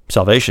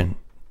salvation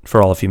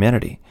for all of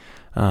humanity.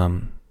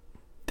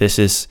 This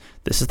is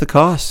the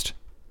cost.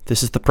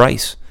 This is the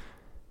price.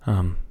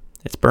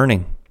 It's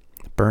burning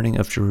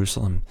of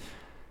Jerusalem,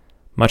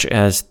 much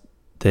as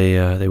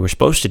they were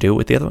supposed to do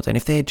with the other ones. And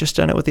if they had just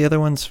done it with the other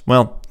ones,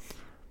 well,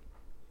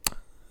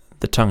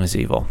 the tongue is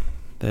evil.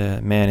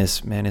 The man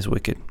is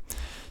wicked.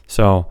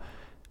 So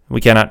we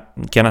cannot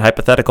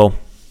hypothetical.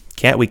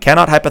 We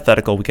cannot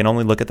hypothetical. We can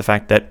only look at the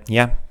fact that,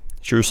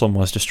 Jerusalem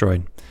was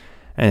destroyed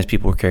and his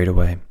people were carried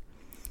away.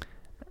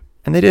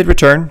 And they did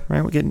return,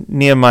 right? We get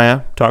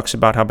Nehemiah talks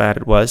about how bad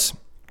it was.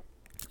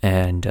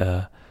 And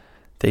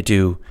they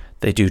do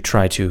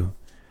try to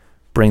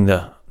bring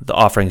the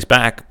offerings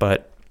back,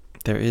 but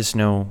there is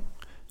no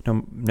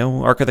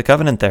Ark of the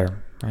Covenant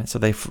there, right? So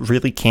they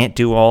really can't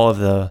do all of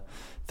the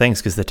things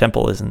because the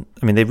temple isn't.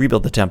 I mean, they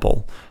rebuilt the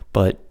temple,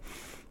 but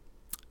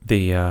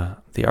the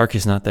Ark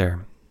is not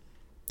there.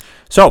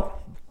 So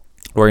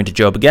we're into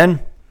Job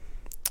again,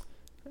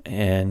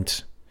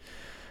 and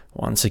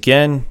once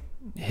again,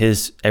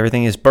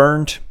 everything is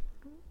burned.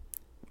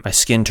 My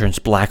skin turns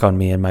black on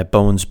me, and my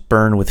bones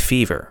burn with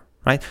fever.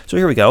 Right? So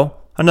here we go.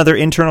 Another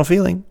internal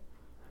feeling.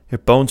 Your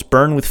bones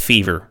burn with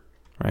fever.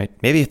 Right?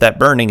 Maybe if that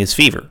burning is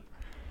fever.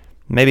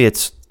 Maybe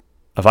it's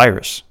a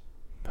virus.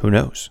 Who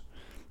knows?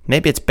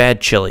 Maybe it's bad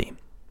chili.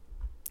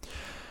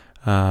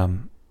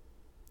 And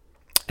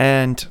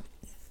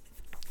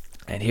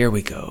here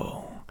we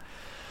go.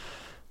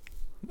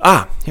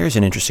 Here's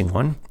an interesting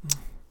one.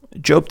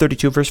 Job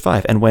 32, verse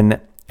 5. And when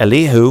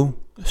Elihu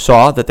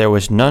saw that there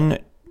was no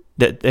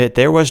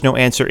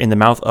answer in the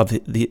mouth of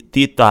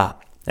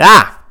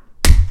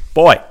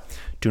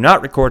do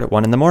not record at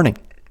 1 a.m.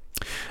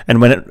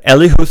 And when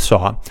Elihu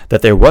saw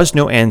that there was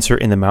no answer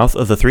in the mouth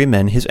of the three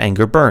men, his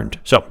anger burned.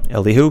 So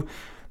Elihu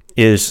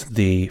is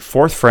the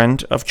fourth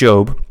friend of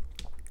Job,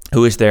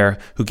 who is there,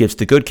 who gives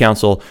the good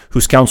counsel,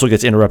 whose counsel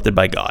gets interrupted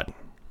by God.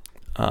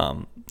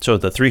 So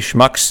the three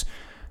schmucks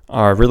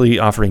are really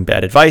offering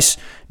bad advice.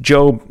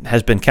 Job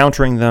has been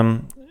countering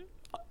them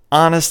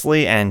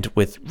honestly and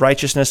with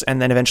righteousness,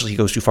 and then eventually he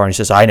goes too far and he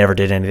says, I never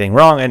did anything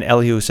wrong. And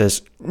Elihu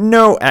says,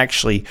 no,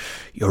 actually,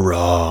 you're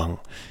wrong.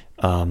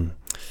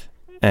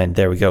 And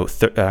there we go.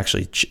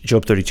 Actually,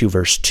 Job 32,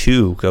 verse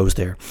 2 goes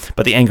there.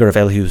 But the anger of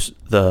Elihu,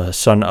 the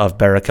son of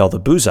Barachel the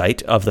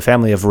Buzite, of the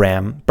family of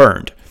Ram,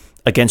 burned.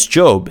 Against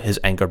Job, his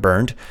anger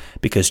burned,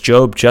 because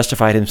Job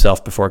justified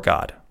himself before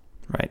God.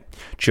 Right?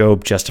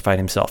 Job justified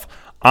himself.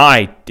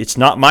 It's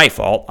not my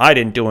fault. I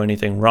didn't do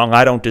anything wrong.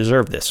 I don't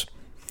deserve this.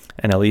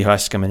 And Elihu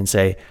has to come in and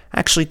say,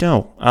 actually,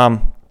 no.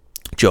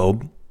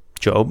 Job,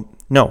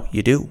 no,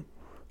 you do.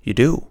 You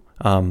do.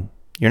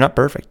 You're not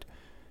perfect.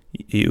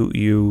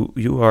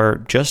 You are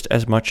just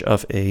as much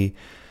of a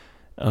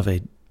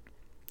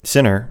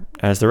sinner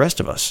as the rest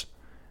of us.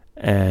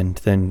 And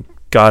then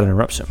God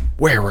interrupts him.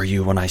 Where were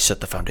you when I set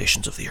the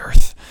foundations of the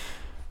earth?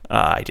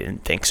 I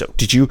didn't think so.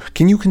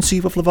 Can you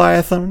conceive of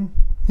Leviathan?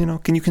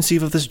 Can you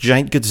conceive of this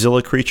giant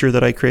Godzilla creature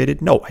that I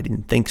created? No, I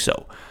didn't think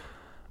so.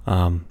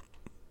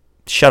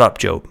 Shut up,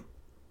 Job.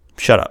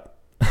 Shut up.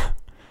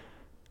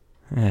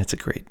 I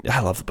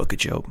love the book of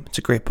Job. It's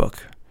a great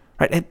book.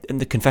 Right? And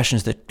the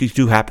confessions that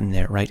do happen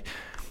there, right?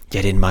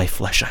 Yet in my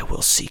flesh I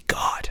will see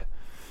God.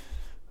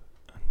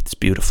 It's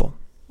beautiful.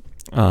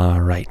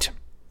 All right.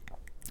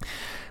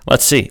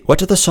 Let's see. What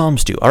do the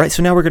Psalms do? All right,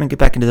 so now we're going to get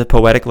back into the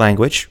poetic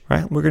language,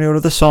 right? We're going to go to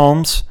the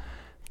Psalms.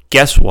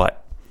 Guess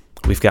what?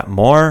 We've got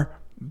more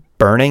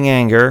burning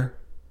anger,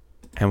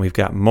 and we've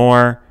got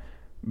more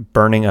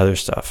burning other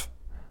stuff.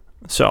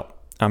 So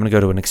I'm going to go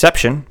to an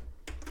exception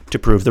to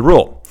prove the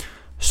rule.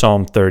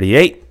 Psalm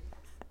 38.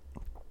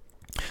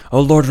 O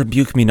Lord,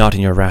 rebuke me not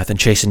in your wrath, and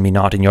chasten me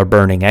not in your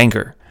burning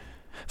anger.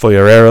 For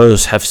your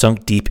arrows have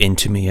sunk deep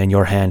into me, and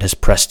your hand has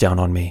pressed down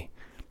on me.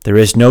 There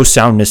is no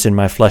soundness in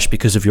my flesh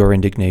because of your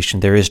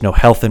indignation. There is no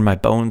health in my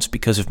bones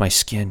because of my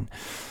skin.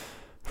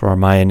 For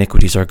my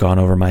iniquities are gone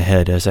over my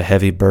head. As a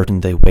heavy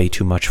burden they weigh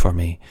too much for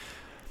me.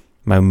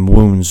 My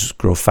wounds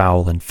grow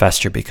foul and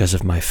fester because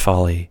of my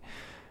folly.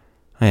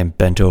 I am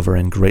bent over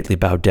and greatly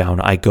bowed down.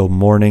 I go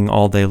mourning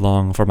all day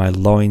long, for my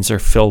loins are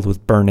filled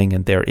with burning,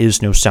 and there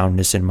is no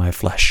soundness in my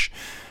flesh.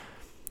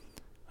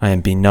 I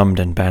am benumbed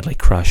and badly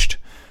crushed.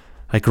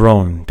 I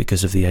groan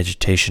because of the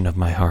agitation of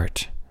my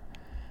heart.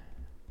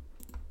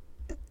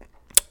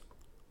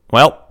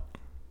 Well,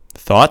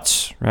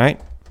 thoughts,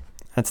 right?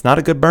 That's not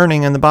a good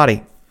burning in the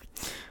body.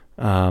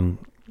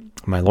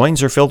 My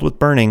loins are filled with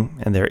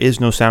burning, and there is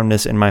no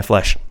soundness in my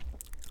flesh.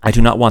 I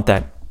do not want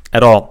that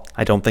at all.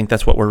 I don't think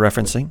that's what we're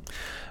referencing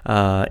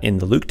in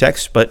the Luke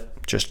text,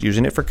 but just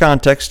using it for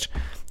context,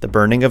 the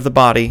burning of the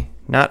body,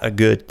 not a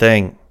good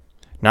thing.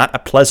 Not a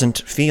pleasant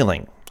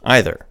feeling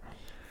either.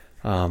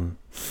 And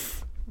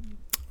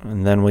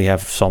then we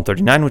have Psalm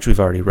 39, which we've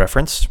already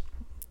referenced.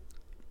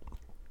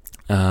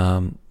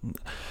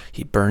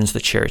 He burns the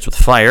chariots with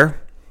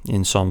fire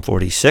in Psalm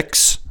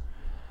 46.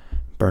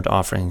 Burnt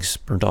offerings,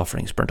 burnt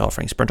offerings, burnt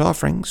offerings, burnt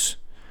offerings.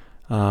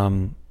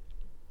 Psalm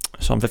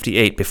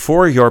 58,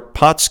 before your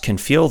pots can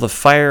feel the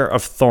fire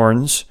of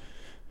thorns.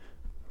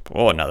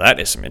 Oh, now that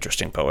is some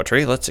interesting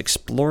poetry. Let's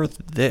explore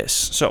this.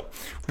 So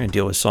we're going to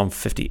deal with Psalm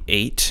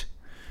 58.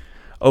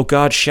 O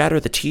God, shatter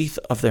the teeth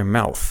of their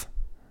mouth.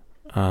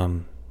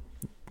 Who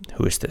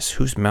is this?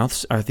 Whose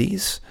mouths are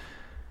these?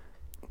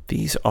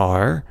 These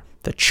are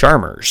the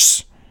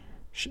charmers.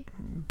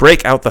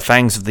 Break out the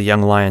fangs of the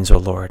young lions, O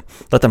Lord.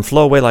 Let them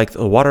flow away like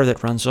the water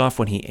that runs off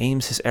when he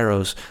aims his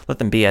arrows. Let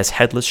them be as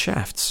headless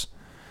shafts.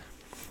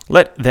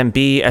 Let them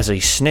be as a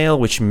snail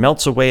which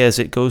melts away as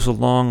it goes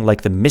along,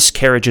 like the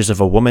miscarriages of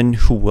a woman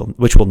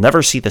which will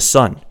never see the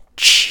sun.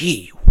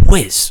 Gee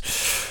whiz.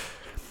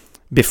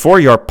 Before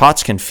your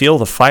pots can feel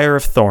the fire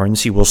of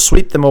thorns, he will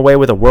sweep them away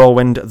with a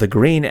whirlwind, the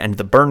green and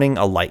the burning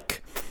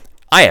alike.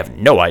 I have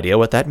no idea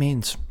what that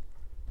means.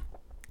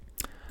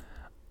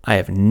 I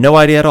have no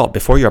idea at all.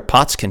 Before your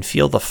pots can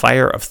feel the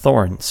fire of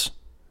thorns.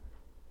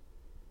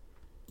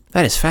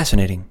 That is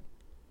fascinating.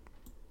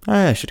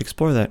 I should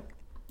explore that.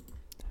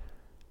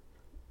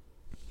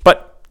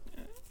 But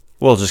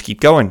we'll just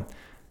keep going.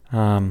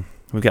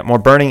 We've got more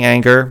burning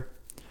anger,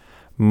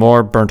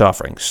 more burnt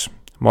offerings.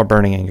 More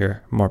burning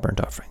anger, more burnt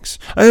offerings.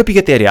 I hope you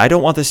get the idea. I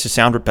don't want this to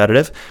sound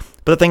repetitive,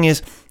 but the thing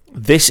is,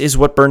 this is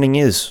what burning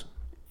is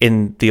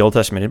in the Old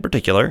Testament in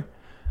particular.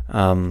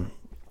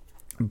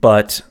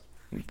 But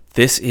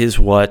this is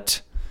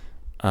what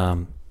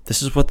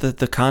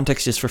the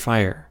context is for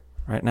fire,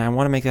 right? Now I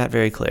want to make that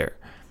very clear.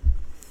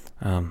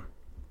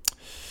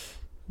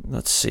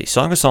 Let's see.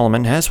 Song of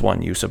Solomon has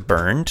one use of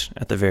burned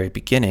at the very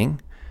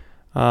beginning.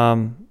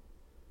 Do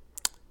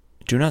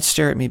not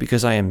stare at me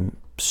because I am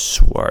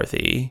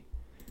swarthy,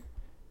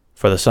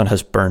 for the sun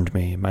has burned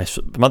me. My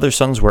mother's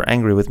sons were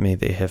angry with me.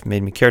 They have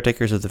made me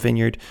caretakers of the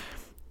vineyard,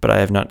 but I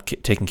have not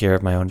taken care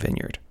of my own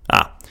vineyard.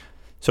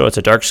 So it's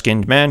a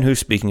dark-skinned man who's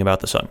speaking about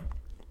the sun.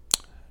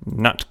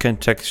 Not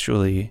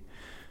contextually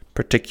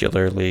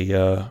particularly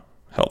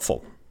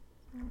helpful.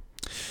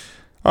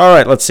 All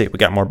right, let's see. We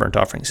got more burnt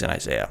offerings in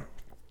Isaiah.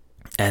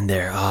 And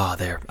there,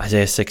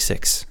 Isaiah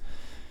 6:6.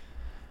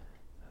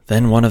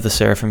 Then one of the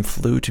seraphim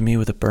flew to me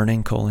with a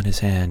burning coal in his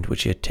hand,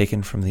 which he had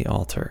taken from the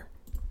altar.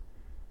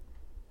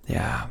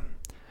 Yeah,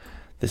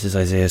 this is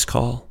Isaiah's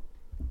call.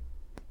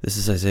 This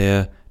is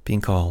Isaiah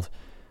being called.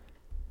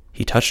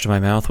 He touched my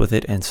mouth with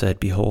it and said,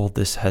 behold,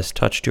 this has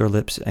touched your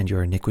lips, and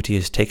your iniquity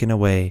is taken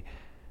away,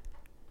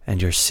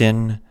 and your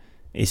sin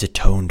is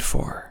atoned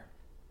for.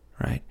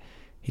 Right?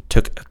 He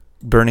took a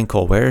burning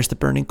coal. Where is the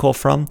burning coal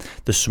from?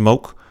 The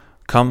smoke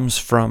comes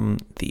from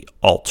the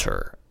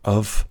altar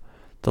of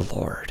the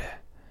Lord.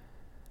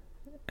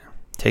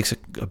 Takes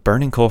a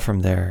burning coal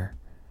from there,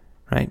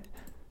 right?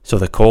 So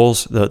the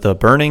coals, the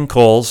burning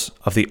coals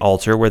of the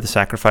altar where the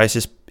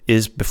sacrifice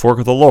is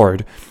before the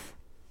Lord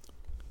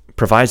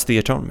provides the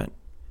atonement,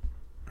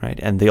 right?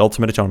 And the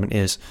ultimate atonement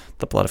is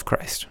the blood of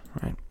Christ,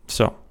 right?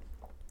 So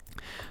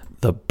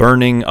the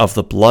burning of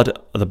the blood,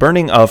 the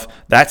burning of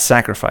that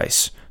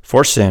sacrifice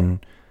for sin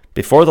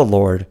before the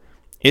Lord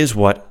is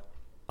what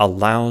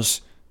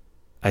allows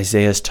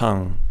Isaiah's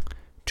tongue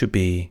to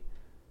be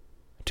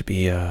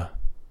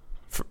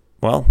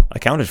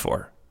accounted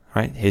for,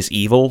 right? His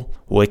evil,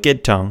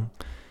 wicked tongue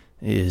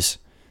is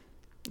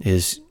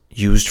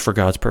used for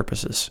God's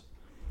purposes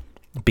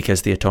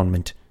because the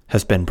atonement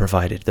has been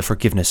provided. The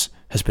forgiveness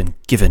has been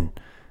given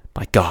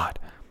by God.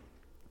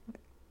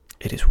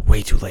 It is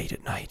way too late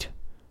at night.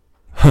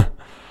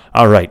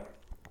 All right.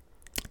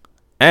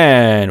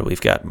 And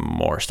we've got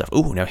more stuff.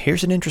 Ooh, now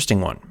here's an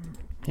interesting one.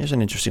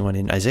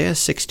 In Isaiah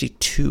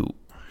 62.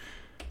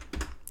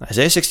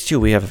 Isaiah 62,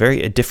 we have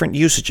a different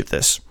usage of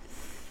this.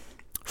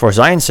 For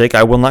Zion's sake,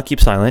 I will not keep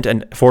silent,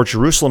 and for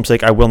Jerusalem's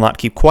sake, I will not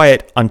keep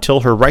quiet,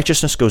 until her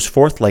righteousness goes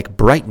forth like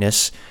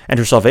brightness, and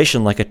her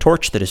salvation like a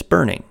torch that is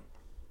burning.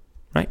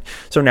 Right?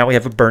 So now we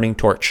have a burning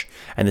torch,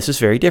 and this is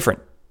very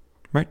different,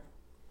 right?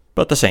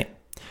 But the same.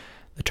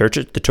 The torch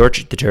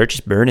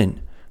is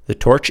burning. The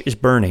torch is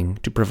burning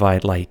to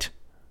provide light,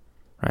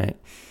 right?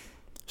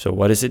 So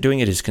what is it doing?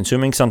 It is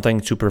consuming something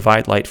to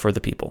provide light for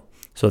the people,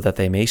 so that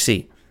they may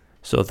see,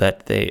 so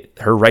that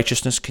her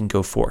righteousness can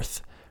go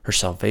forth, her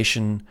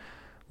salvation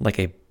like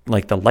a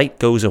like the light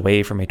goes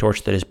away from a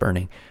torch that is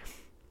burning,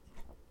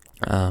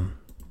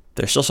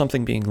 there's still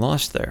something being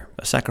lost there.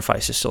 A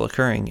sacrifice is still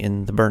occurring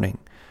in the burning.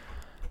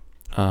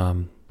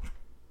 And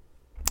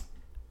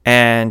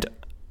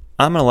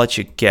I'm going to let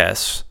you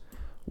guess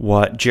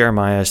what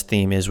Jeremiah's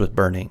theme is with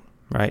burning,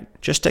 right?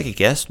 Just take a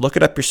guess. Look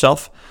it up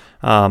yourself,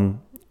 and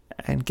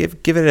give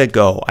it a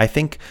go. I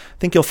think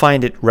you'll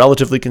find it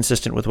relatively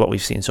consistent with what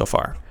we've seen so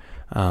far.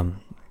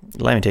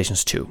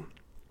 Lamentations 2.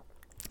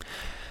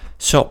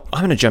 So I'm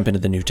going to jump into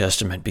the New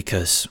Testament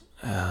because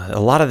a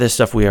lot of this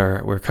stuff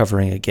we're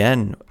covering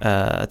again,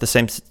 the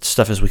same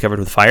stuff as we covered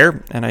with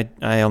fire, and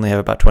I only have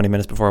about 20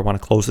 minutes before I want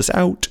to close this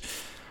out.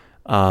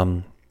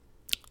 And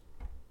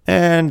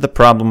the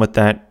problem with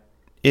that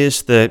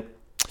is that,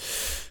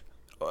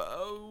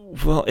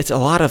 it's a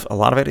lot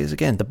of it is,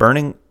 again,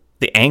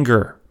 the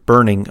anger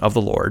burning of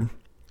the Lord,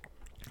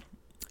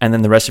 and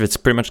then the rest of it's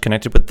pretty much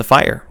connected with the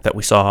fire that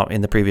we saw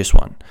in the previous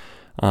one.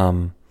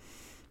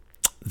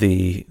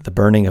 The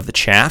burning of the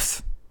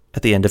chaff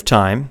at the end of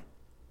time,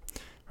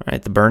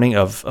 right? The burning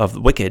of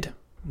the wicked,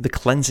 the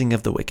cleansing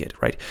of the wicked,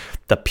 right?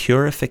 The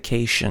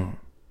purification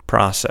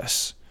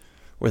process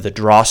where the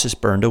dross is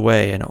burned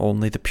away and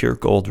only the pure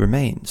gold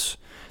remains.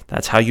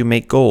 That's how you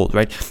make gold,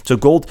 right? So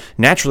gold,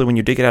 naturally, when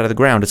you dig it out of the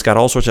ground, it's got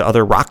all sorts of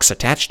other rocks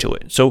attached to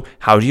it. So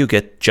how do you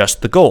get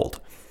just the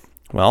gold?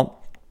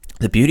 Well,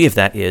 the beauty of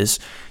that is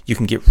you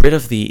can get rid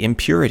of the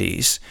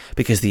impurities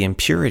because the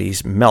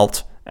impurities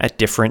melt at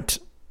different,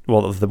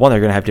 they're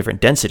going to have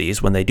different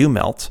densities when they do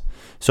melt.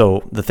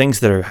 So the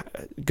things that are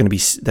going to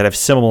be, that have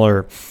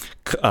similar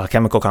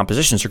chemical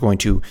compositions are going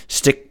to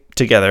stick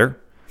together.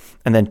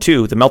 And then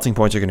two, the melting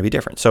points are going to be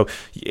different. So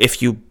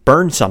if you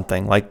burn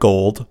something like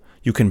gold,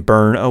 you can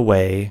burn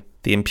away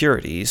the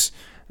impurities,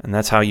 and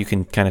that's how you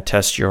can kind of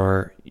test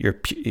the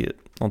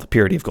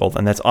purity of gold,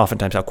 and that's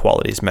oftentimes how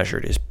quality is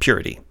measured, is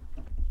purity.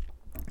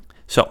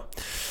 So,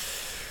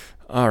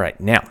 all right,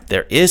 now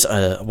there is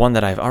one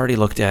that I've already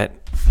looked at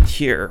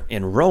here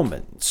in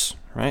Romans,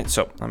 right?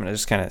 So I'm going to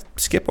just kind of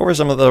skip over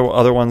some of the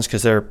other ones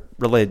because they're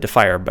related to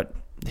fire, but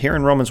here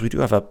in Romans we do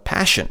have a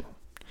passion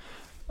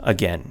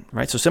again,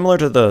 right? So similar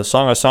to the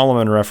Song of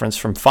Solomon reference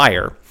from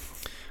fire,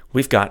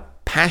 we've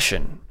got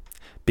passion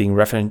being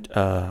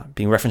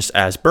referenced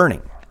as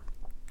burning.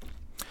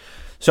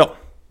 So,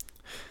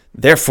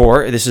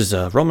 therefore, this is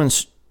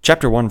Romans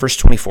chapter 1, verse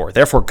 24.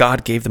 Therefore,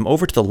 God gave them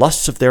over to the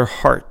lusts of their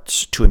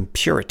hearts to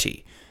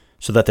impurity,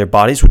 so that their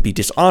bodies would be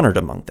dishonored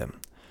among them.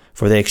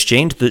 For they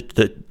exchanged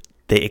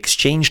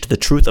the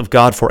truth of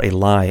God for a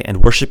lie,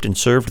 and worshipped and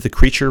served the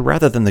creature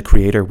rather than the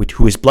Creator,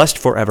 who is blessed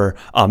forever.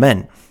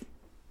 Amen.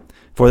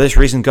 For this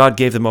reason, God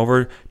gave them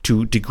over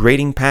to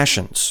degrading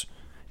passions.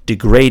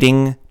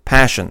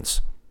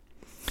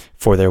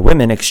 For their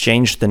women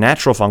exchanged the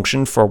natural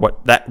function for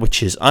that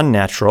which is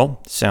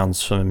unnatural.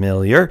 Sounds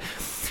familiar.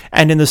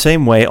 And in the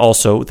same way,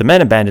 also, the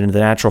men abandoned the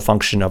natural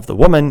function of the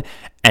woman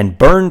and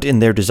burned in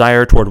their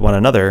desire toward one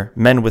another,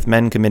 men with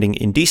men committing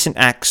indecent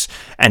acts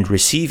and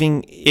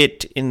receiving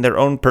it in their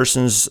own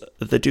persons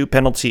the due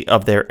penalty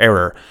of their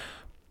error.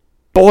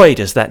 Boy,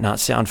 does that not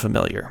sound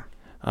familiar.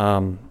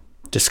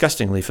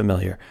 Disgustingly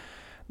familiar.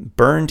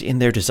 Burned in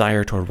their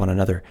desire toward one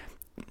another.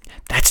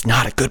 That's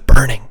not a good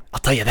burning, I'll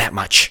tell you that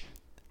much.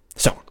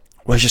 So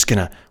we're just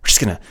gonna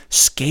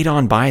skate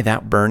on by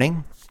that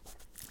burning,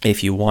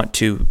 if you want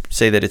to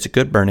say that it's a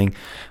good burning.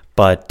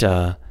 But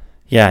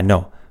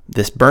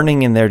this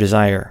burning in their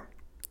desire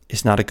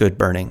is not a good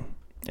burning.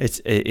 It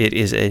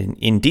is an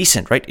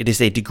indecent, right? It is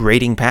a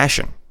degrading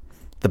passion.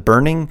 The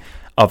burning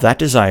of that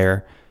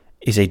desire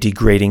is a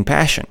degrading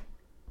passion.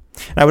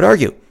 And I would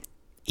argue,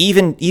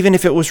 even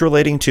if it was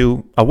relating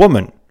to a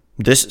woman,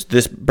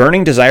 this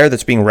burning desire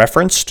that's being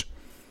referenced,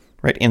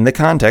 right, in the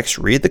context,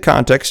 read the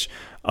context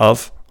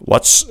of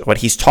what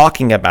he's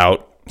talking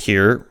about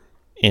here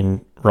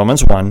in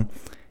Romans 1,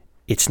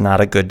 it's not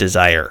a good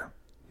desire.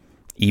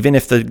 Even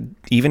if it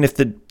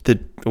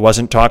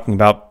wasn't talking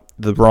about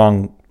the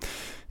wrong,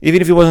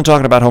 even if he wasn't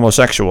talking about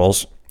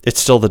homosexuals,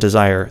 it's still the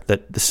desire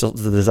that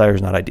the desire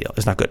is not ideal.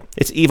 It's not good.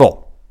 It's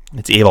evil.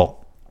 It's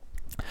evil.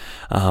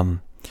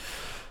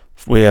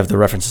 We have the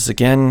references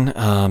again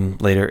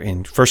later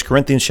in 1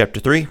 Corinthians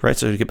chapter 3, right?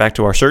 So to get back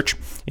to our search,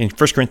 in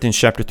 1 Corinthians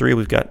chapter 3,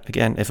 we've got,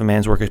 again, if a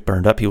man's work is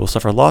burned up, he will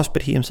suffer loss,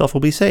 but he himself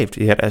will be saved,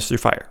 yet as through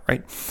fire,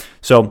 right?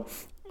 So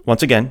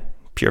once again,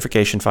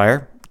 purification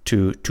fire,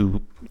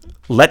 to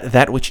let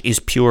that which is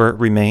pure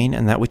remain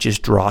and that which is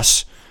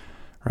dross,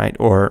 right,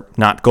 or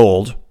not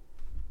gold.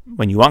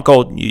 When you want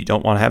gold, you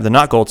don't want to have the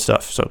not gold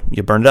stuff, so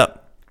you burn it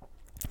up.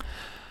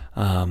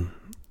 And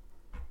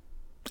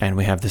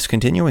we have this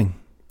continuing.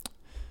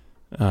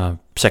 2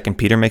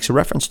 Peter makes a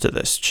reference to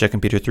this.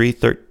 2 Peter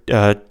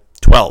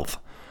 3:12.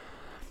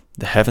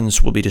 The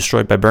heavens will be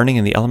destroyed by burning,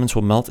 and the elements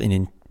will melt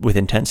with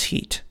intense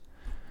heat.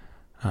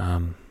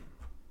 And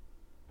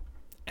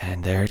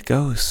there it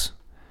goes.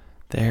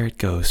 There it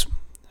goes.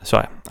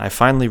 So I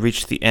finally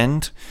reached the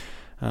end.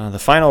 The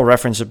final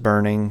reference of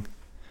burning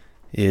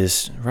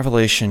is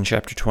Revelation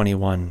chapter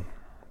 21,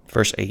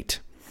 verse 8.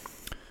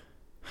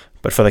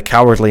 But for the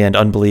cowardly and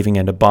unbelieving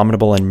and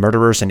abominable and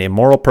murderers and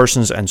immoral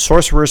persons and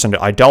sorcerers and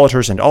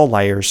idolaters and all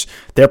liars,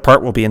 their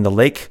part will be in the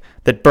lake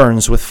that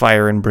burns with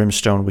fire and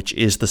brimstone, which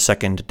is the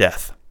second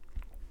death.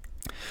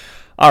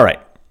 All right.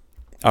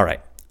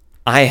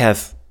 I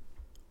have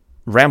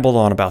rambled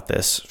on about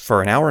this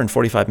for an hour and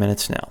 45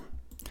 minutes now.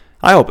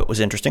 I hope it was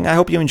interesting. I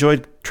hope you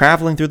enjoyed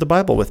traveling through the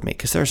Bible with me,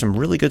 because there are some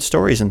really good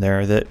stories in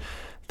there that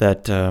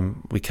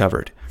we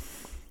covered.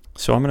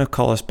 So I'm going to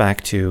call us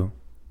back to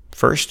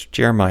first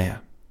Jeremiah.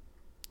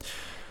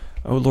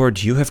 O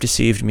Lord, you have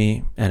deceived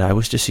me, and I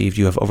was deceived.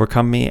 You have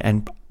overcome me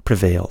and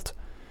prevailed.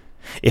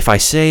 If I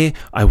say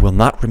I will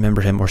not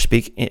remember him or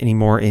speak any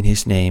more in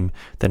his name,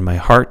 then my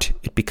heart,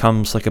 it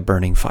becomes like a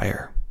burning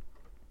fire.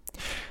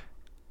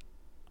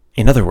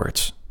 In other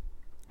words,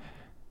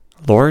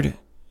 Lord,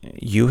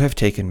 you have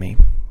taken me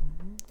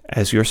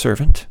as your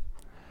servant,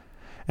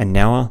 and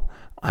now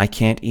I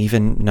can't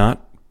even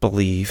not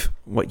believe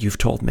what you've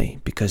told me,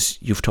 because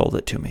you've told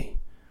it to me.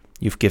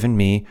 You've given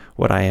me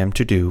what I am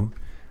to do,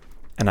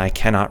 and I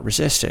cannot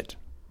resist it.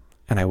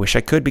 And I wish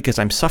I could, because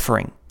I'm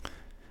suffering,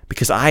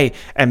 because I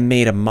am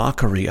made a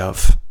mockery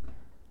of.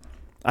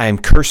 I am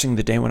cursing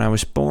the day when I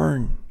was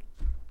born,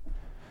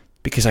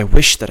 because I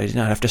wish that I did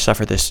not have to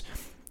suffer this,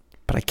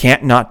 but I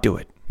can't not do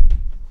it,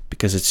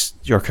 because it's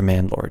your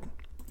command, Lord.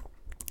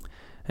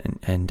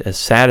 And as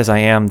sad as I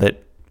am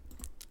that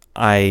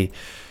I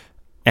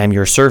am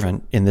your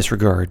servant in this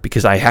regard,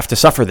 because I have to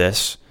suffer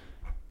this,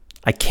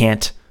 I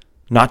can't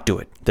not do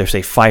it. There's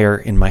a fire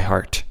in my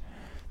heart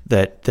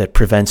that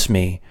prevents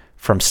me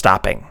from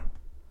stopping,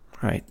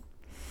 right?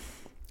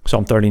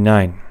 Psalm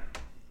 39.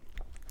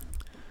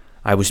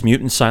 I was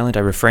mute and silent.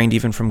 I refrained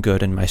even from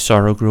good, and my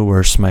sorrow grew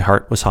worse. My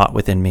heart was hot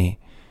within me.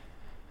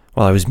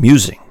 While I was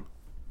musing,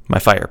 the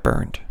fire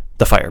burned.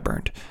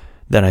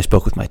 Then I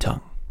spoke with my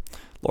tongue.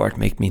 Lord,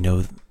 make me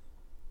know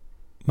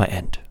my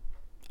end.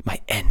 My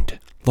end.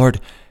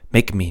 Lord,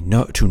 make me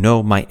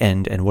know my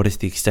end and what is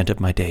the extent of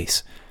my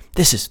days.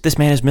 This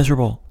man is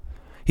miserable.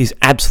 He's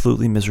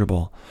absolutely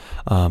miserable.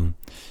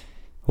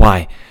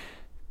 Why?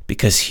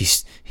 Because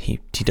he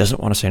doesn't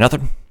want to say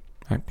nothing.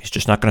 Right? He's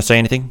just not going to say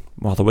anything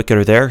while the wicked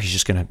are there. He's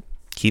just going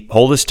to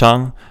hold his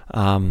tongue.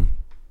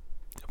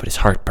 But his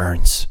heart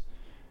burns.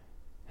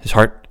 His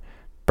heart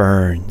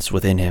burns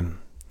within him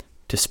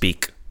to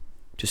speak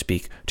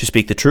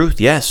the truth,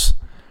 yes,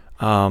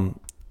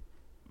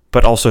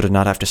 but also to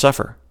not have to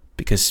suffer,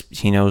 because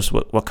he knows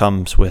what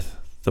comes with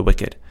the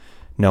wicked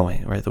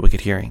knowing, or the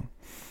wicked hearing.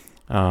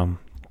 And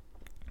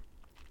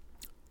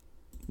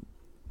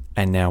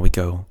now we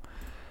go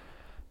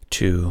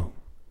to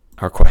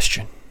our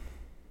question.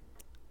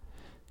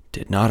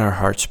 Did not our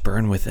hearts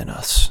burn within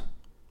us?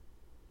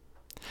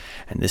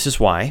 And this is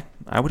why,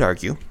 I would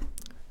argue,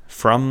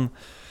 from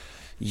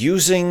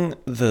using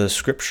the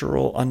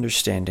scriptural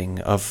understanding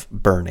of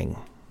burning,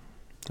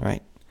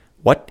 right?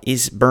 What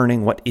is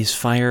burning? What is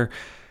fire?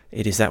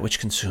 It is that which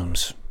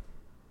consumes,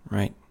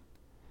 right?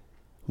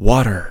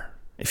 Water.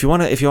 If you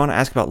want to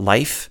ask about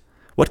life,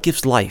 what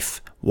gives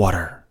life?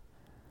 Water.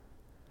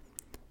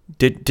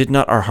 Did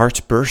not our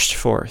hearts burst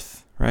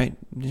forth, right?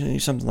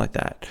 Something like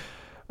that.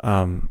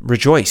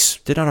 Rejoice.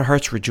 Did not our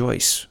hearts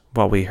rejoice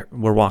while we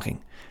were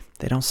walking?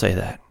 They don't say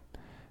that.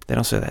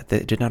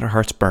 Did not our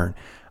hearts burn?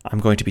 I'm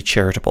going to be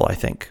charitable, I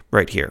think,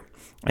 right here,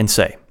 and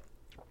say,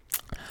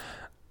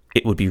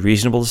 it would be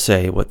reasonable to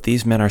say what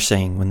these men are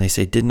saying when they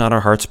say, did not our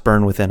hearts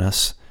burn within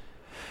us,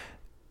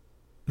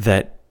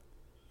 that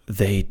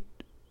they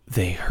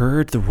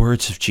heard the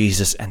words of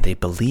Jesus and they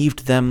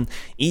believed them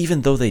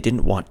even though they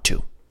didn't want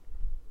to.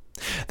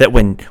 That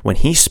when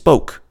he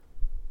spoke,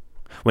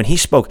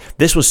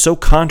 this was so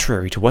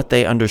contrary to what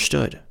they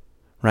understood,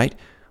 right?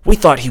 We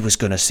thought he was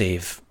going to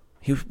save.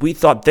 We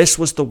thought this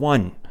was the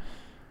one.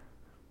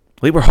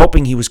 We were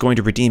hoping he was going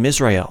to redeem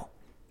Israel.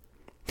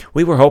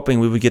 We were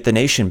hoping we would get the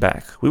nation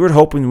back. We were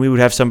hoping we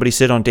would have somebody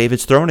sit on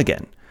David's throne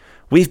again.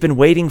 We've been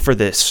waiting for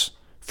this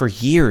for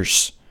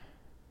years.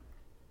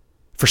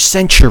 For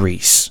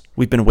centuries,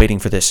 we've been waiting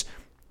for this.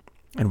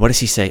 And what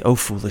does he say? O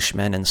foolish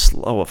men and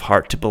slow of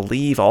heart to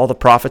believe all the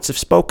prophets have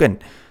spoken.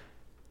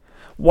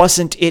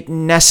 Wasn't it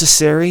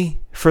necessary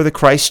for the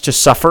Christ to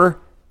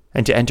suffer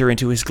and to enter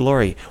into his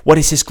glory? What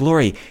is his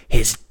glory?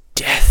 His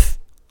death.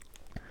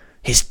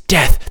 His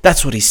death.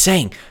 That's what he's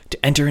saying.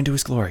 To enter into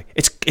his glory.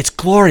 It's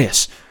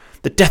glorious.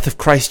 The death of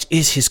Christ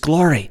is his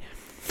glory.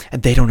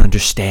 And they don't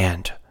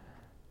understand.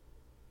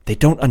 They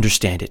don't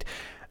understand it.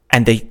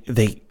 And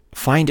they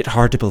find it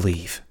hard to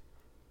believe.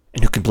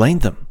 And who can blame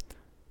them?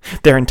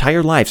 Their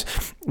entire lives,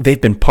 they've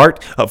been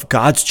part of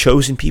God's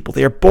chosen people.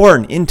 They are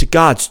born into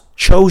God's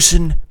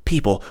chosen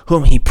people,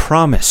 whom he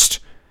promised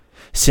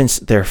since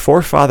their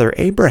forefather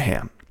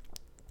Abraham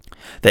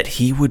that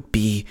he would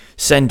be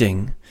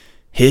sending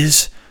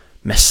his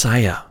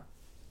Messiah,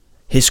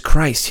 his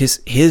Christ,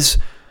 his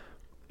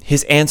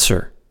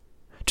answer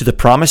to the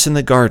promise in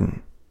the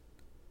garden.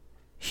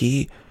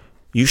 You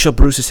shall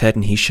bruise his head,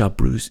 and he shall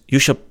bruise your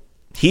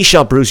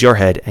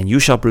head, and you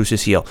shall bruise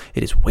his heel.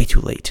 It is way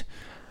too late.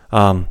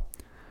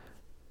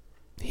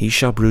 He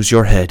shall bruise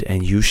your head,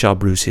 and you shall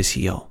bruise his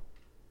heel.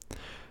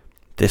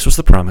 This was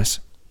the promise.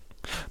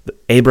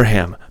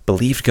 Abraham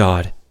believed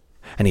God,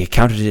 and he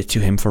accounted it to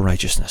him for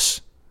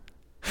righteousness.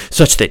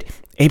 Such that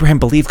Abraham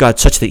believed God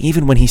such that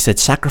even when he said,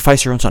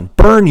 sacrifice your own son,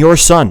 burn your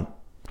son,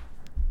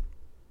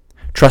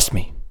 trust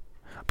me,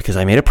 because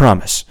I made a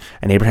promise.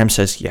 And Abraham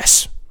says,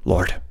 yes,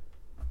 Lord,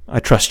 I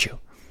trust you.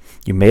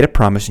 You made a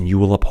promise and you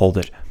will uphold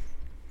it.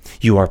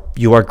 You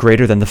are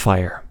greater than the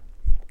fire.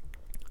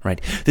 Right?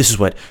 This is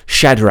what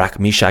Shadrach,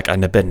 Meshach,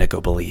 and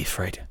Abednego believe,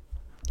 right?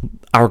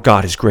 Our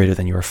God is greater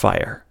than your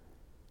fire.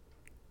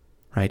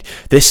 Right?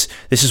 This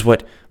is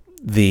what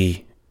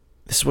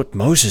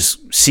Moses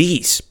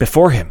sees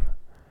before him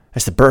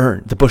as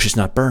the bush is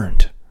not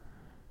burned.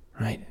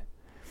 Right?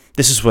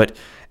 This is what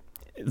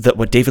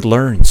David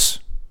learns.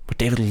 What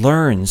David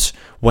learns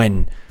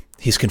when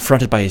he's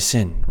confronted by his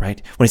sin,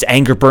 right? When his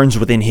anger burns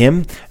within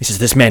him, he says,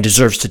 this man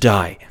deserves to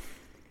die.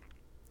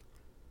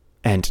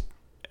 And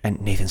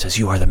Nathan says,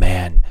 you are the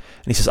man.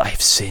 And he says, I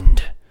have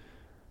sinned.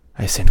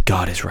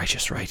 God is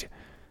righteous, right?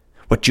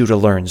 What Judah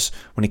learns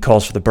when he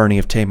calls for the burning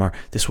of Tamar,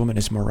 this woman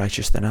is more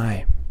righteous than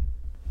I.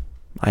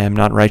 I am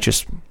not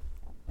righteous.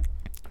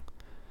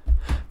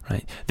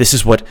 Right? This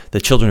is what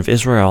the children of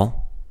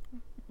Israel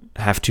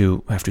have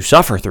to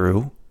suffer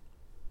through,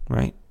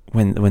 right?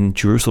 When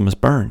Jerusalem is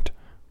burned,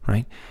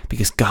 right?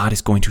 Because God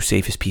is going to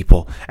save his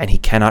people, and he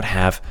cannot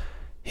have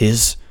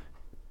his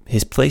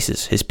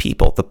places, his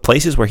people, the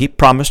places where he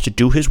promised to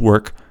do his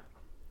work,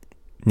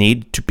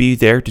 need to be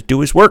there to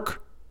do his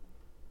work.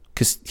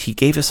 Because he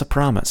gave us a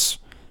promise.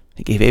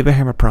 He gave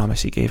Abraham a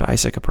promise. He gave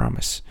Isaac a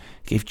promise.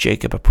 He gave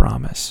Jacob a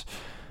promise.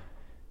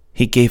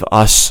 He gave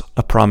us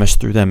a promise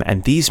through them.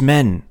 And these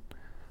men,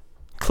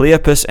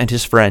 Cleopas and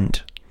his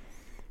friend,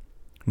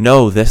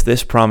 know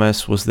this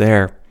promise was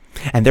there.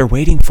 And they're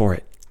waiting for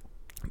it.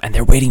 And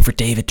they're waiting for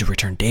David to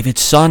return,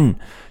 David's son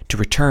to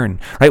return.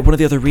 Right? One of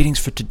the other readings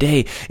for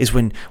today is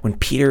when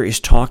Peter is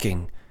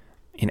talking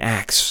in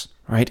Acts.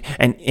 Right?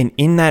 And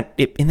in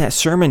that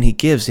sermon he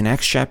gives in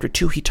Acts chapter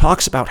 2, he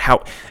talks about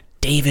how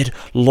David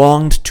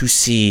longed to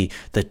see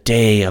the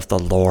day of the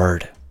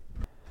Lord.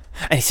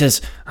 And he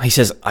says,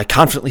 I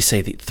confidently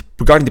say that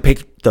regarding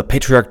the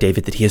patriarch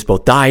David, that he has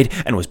both died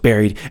and was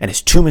buried, and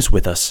his tomb is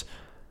with us.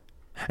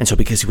 And so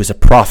because he was a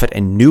prophet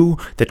and knew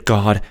that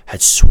God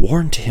had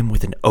sworn to him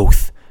with an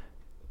oath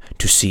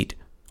to seat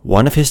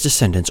one of his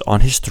descendants on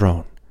his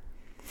throne,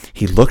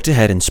 he looked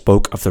ahead and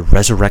spoke of the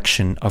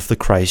resurrection of the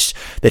Christ,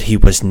 that he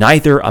was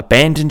neither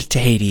abandoned to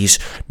Hades,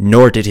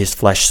 nor did his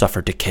flesh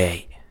suffer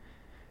decay.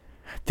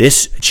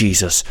 This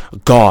Jesus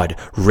God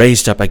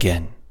raised up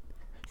again,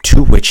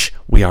 to which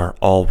we are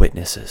all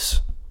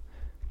witnesses.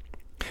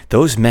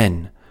 Those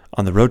men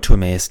on the road to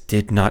Emmaus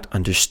did not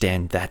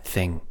understand that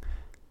thing,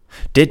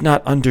 did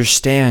not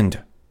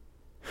understand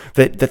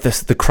that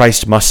the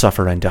Christ must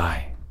suffer and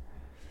die,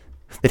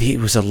 that he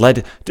was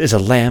led as a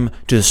lamb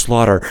to the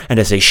slaughter, and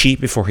as a sheep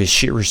before his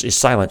shearers is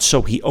silent,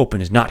 so he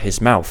opened not his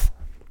mouth,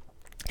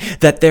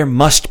 that there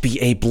must be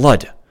a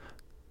blood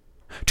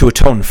to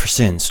atone for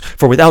sins.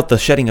 For without the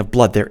shedding of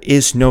blood, there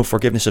is no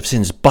forgiveness of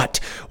sins. But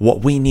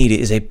what we need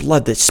is a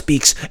blood that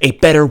speaks a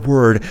better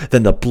word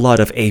than the blood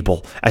of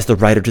Abel, as the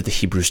writer to the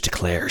Hebrews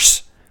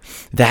declares.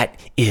 That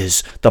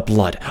is the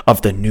blood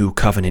of the new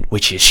covenant,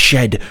 which is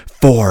shed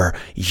for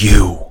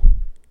you.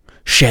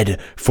 Shed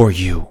for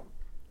you.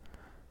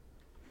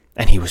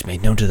 And he was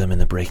made known to them in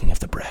the breaking of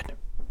the bread.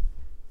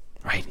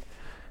 Right?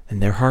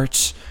 And their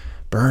hearts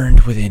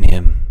burned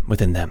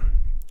within them,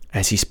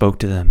 as he spoke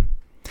to them,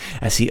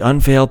 as he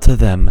unveiled to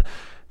them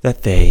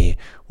that they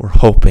were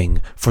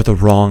hoping for the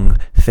wrong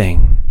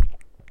thing.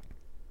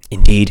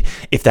 Indeed,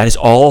 if that is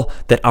all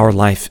that our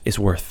life is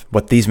worth,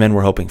 what these men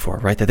were hoping for,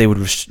 right? That they would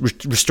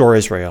restore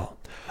Israel.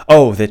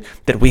 Oh,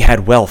 that we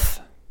had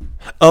wealth.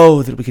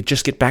 Oh, that we could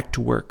just get back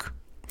to work.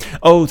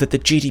 Oh, that the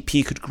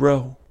GDP could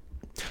grow.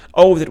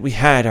 Oh, that we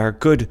had our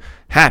good,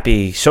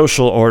 happy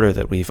social order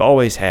that we've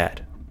always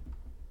had.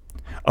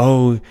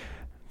 Oh,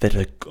 that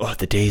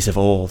the days of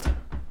old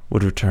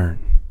would return.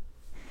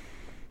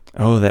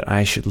 Oh, that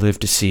I should live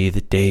to see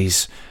the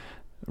days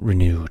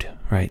renewed,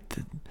 right?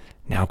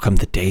 Now come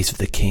the days of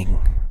the King,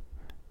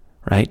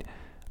 right?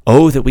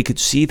 Oh, that we could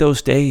see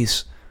those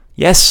days.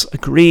 Yes,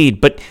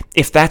 agreed. But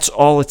if that's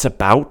all it's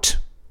about,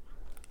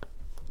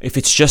 if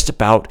it's just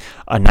about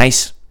a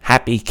nice,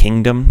 happy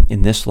kingdom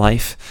in this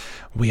life,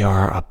 we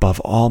are above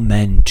all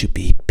men to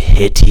be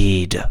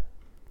pitied.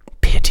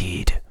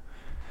 Pitied.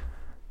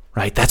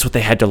 Right? That's what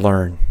they had to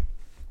learn.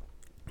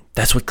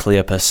 That's what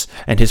Cleopas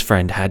and his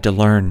friend had to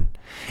learn.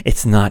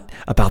 It's not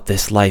about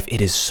this life.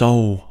 It is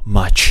so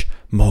much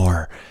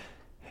more.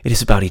 It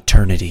is about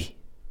eternity.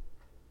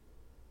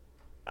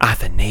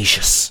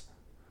 Athanasius.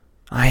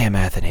 I am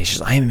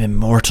Athanasius. I am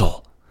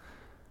immortal.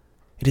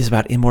 It is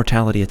about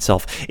immortality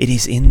itself. It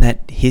is in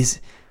that his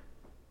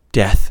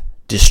death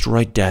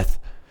destroyed death,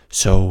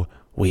 so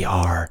we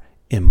are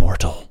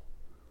immortal.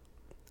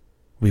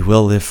 We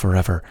will live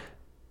forever.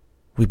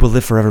 We will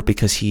live forever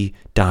because he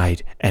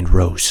died and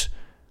rose,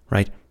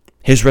 right?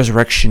 His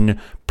resurrection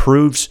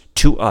proves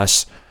to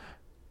us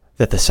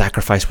that the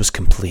sacrifice was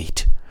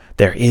complete,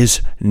 There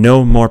is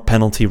no more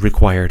penalty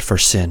required for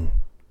sin.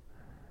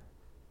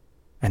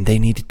 And they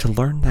needed to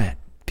learn that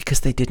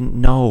because they didn't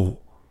know.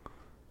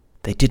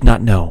 They did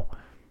not know.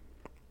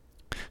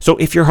 So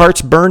if your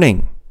heart's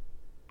burning,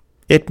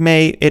 it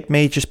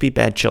may just be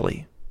bad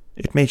chili.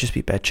 It may just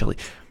be bad chili.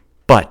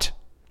 But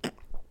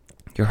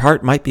your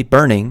heart might be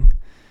burning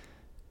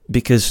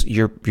because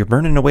you're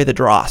burning away the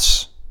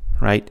dross,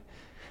 right?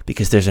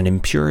 Because there's an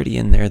impurity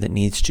in there that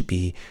needs to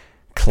be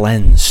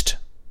cleansed.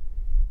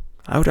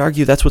 I would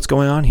argue that's what's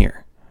going on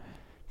here.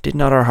 Did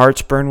not our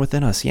hearts burn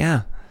within us?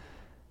 Yeah.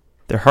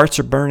 Their hearts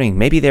are burning.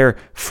 Maybe they're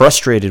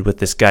frustrated with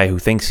this guy who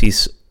thinks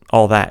he's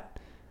all that.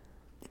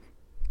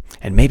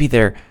 And maybe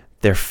they're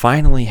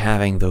finally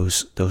having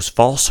those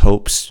false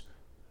hopes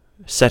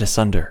set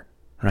asunder,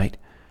 right?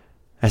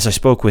 As I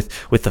spoke with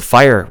the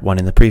fire one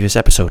in the previous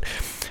episode,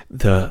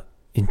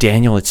 in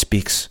Daniel it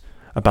speaks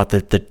about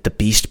the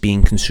beast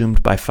being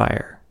consumed by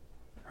fire,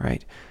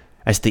 right?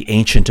 As the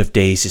Ancient of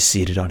Days is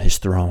seated on his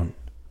throne.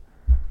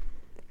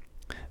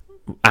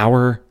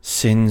 Our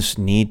sins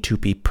need to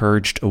be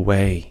purged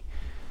away.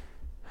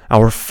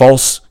 Our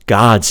false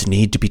gods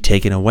need to be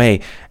taken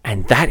away.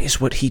 And that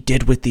is what he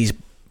did with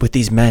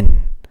these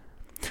men.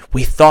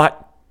 We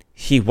thought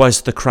he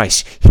was the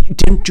Christ.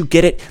 Didn't you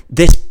get it?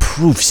 This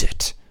proves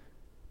it.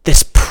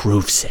 This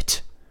proves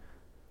it.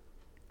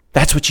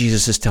 That's what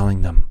Jesus is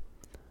telling them.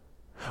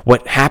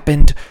 What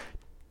happened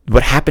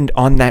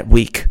on that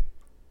week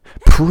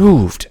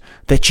proved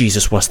that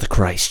Jesus was the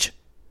Christ.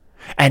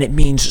 And it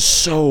means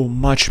so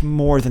much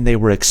more than they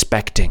were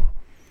expecting.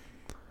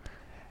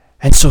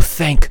 And so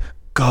thank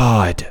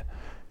God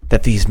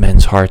that these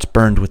men's hearts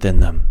burned within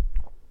them.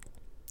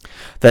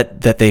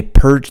 That they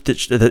purged,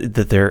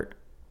 that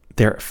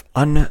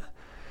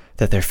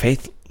their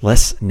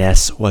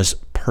faithlessness was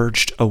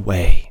purged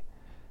away.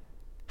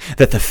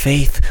 That the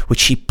faith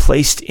which he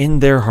placed in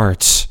their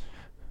hearts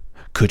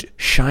could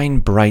shine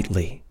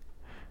brightly.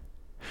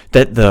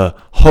 That the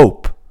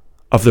hope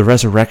of the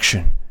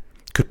resurrection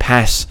could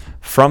pass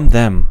from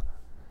them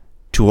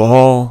to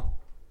us,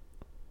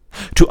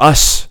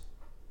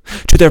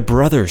 to their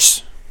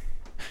brothers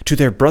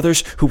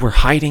who were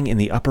hiding in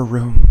the upper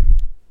room,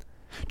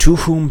 to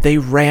whom they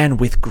ran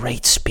with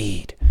great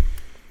speed,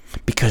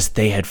 because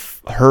they had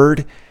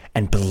heard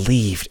and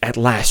believed at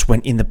last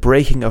when in the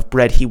breaking of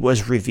bread he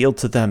was revealed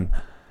to them,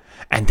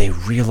 and they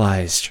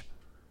realized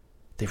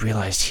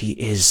he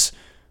is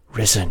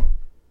risen.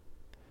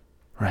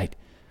 Right?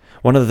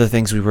 One of the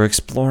things we were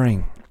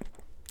exploring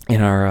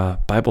in our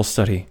Bible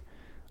study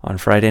on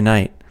Friday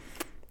night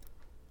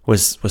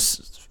was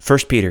 1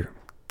 Peter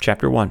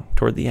chapter 1,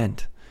 toward the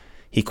end.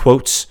 He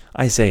quotes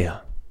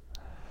Isaiah.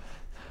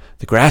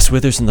 The grass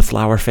withers and the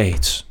flower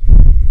fades,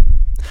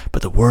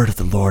 but the word of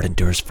the Lord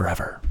endures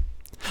forever.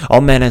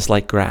 All men is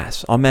like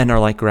grass. All men are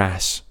like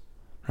grass,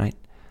 right?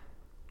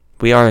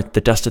 We are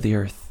the dust of the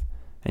earth,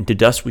 and to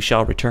dust we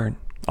shall return.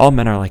 All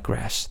men are like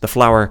grass. The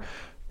flower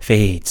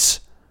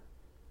fades,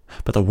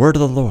 but the word of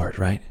the Lord,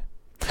 right?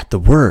 The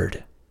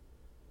word,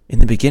 in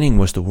the beginning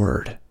was the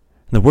Word, and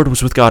the Word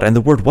was with God, and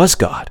the Word was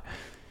God.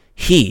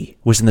 He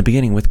was in the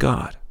beginning with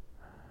God.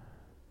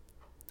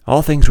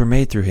 All things were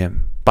made through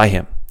him, by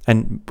him,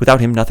 and without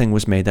him nothing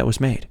was made that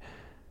was made.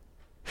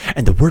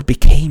 And the Word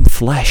became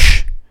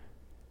flesh,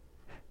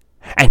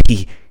 and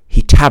he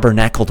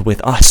tabernacled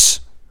with us,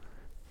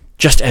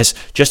 just as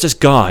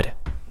God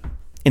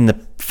in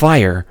the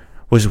fire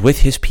was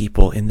with his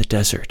people in the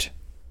desert.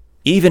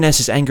 Even as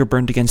his anger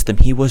burned against them,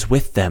 he was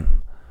with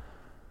them.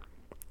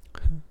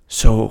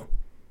 So,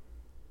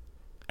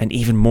 and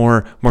even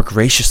more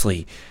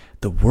graciously,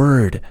 the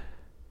Word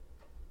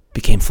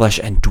became flesh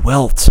and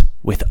dwelt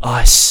with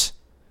us.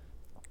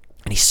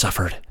 And he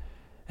suffered,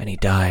 and he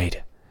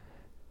died.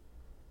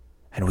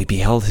 And we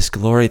beheld his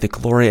glory, the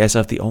glory as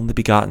of the only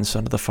begotten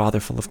Son of the Father,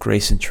 full of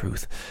grace and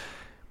truth.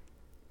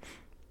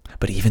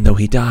 But even though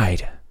he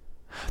died,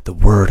 the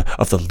word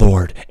of the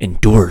Lord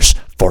endures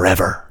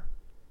forever.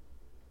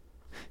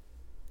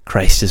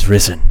 Christ is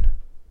risen.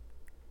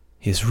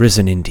 He is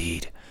risen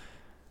indeed.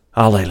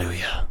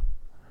 Alleluia.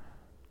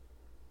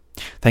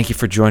 Thank you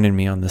for joining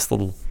me on this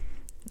little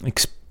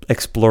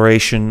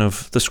exploration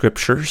of the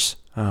Scriptures.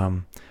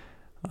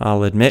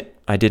 I'll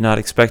admit I did not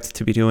expect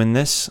to be doing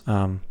this.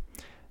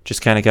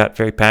 Just kind of got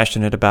very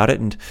passionate about it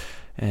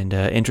and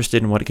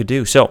interested in what it could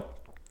do. So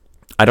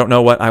I don't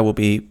know what I will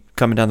be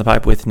coming down the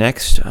pipe with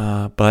next,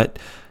 but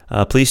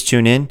please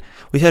tune in.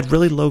 We've had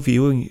really low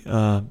viewing,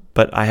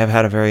 but I have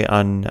had a very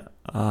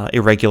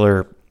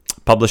irregular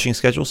publishing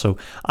schedule, so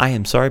I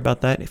am sorry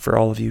about that for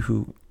all of you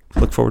who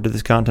look forward to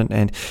this content.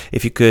 And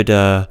if you could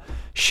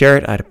share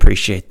it, I'd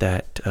appreciate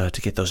that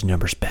to get those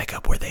numbers back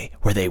up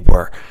where they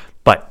were.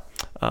 But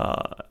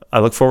I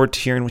look forward to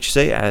hearing what you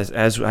say,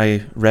 as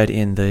I read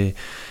in the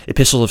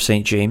Epistle of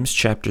St. James,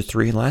 chapter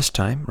 3 last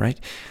time, right?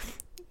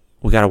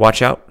 We got to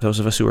watch out, those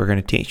of us who are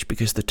going to teach,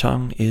 because the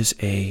tongue is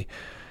a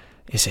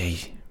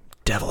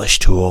devilish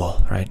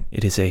tool, right?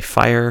 It is a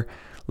fire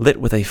lit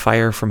with a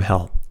fire from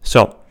hell.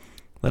 So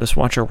let us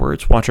watch our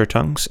words, watch our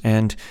tongues,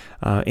 and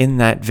in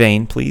that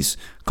vein, please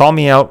call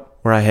me out,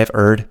 where I have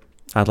erred,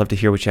 I'd love to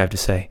hear what you have to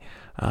say.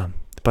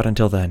 But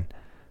until then,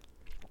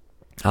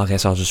 I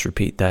guess I'll just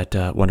repeat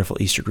that wonderful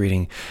Easter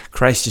greeting.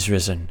 Christ is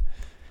risen.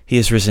 He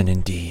is risen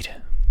indeed.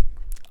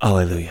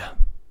 Alleluia.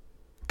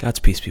 God's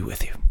peace be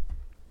with you.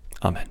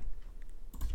 Amen.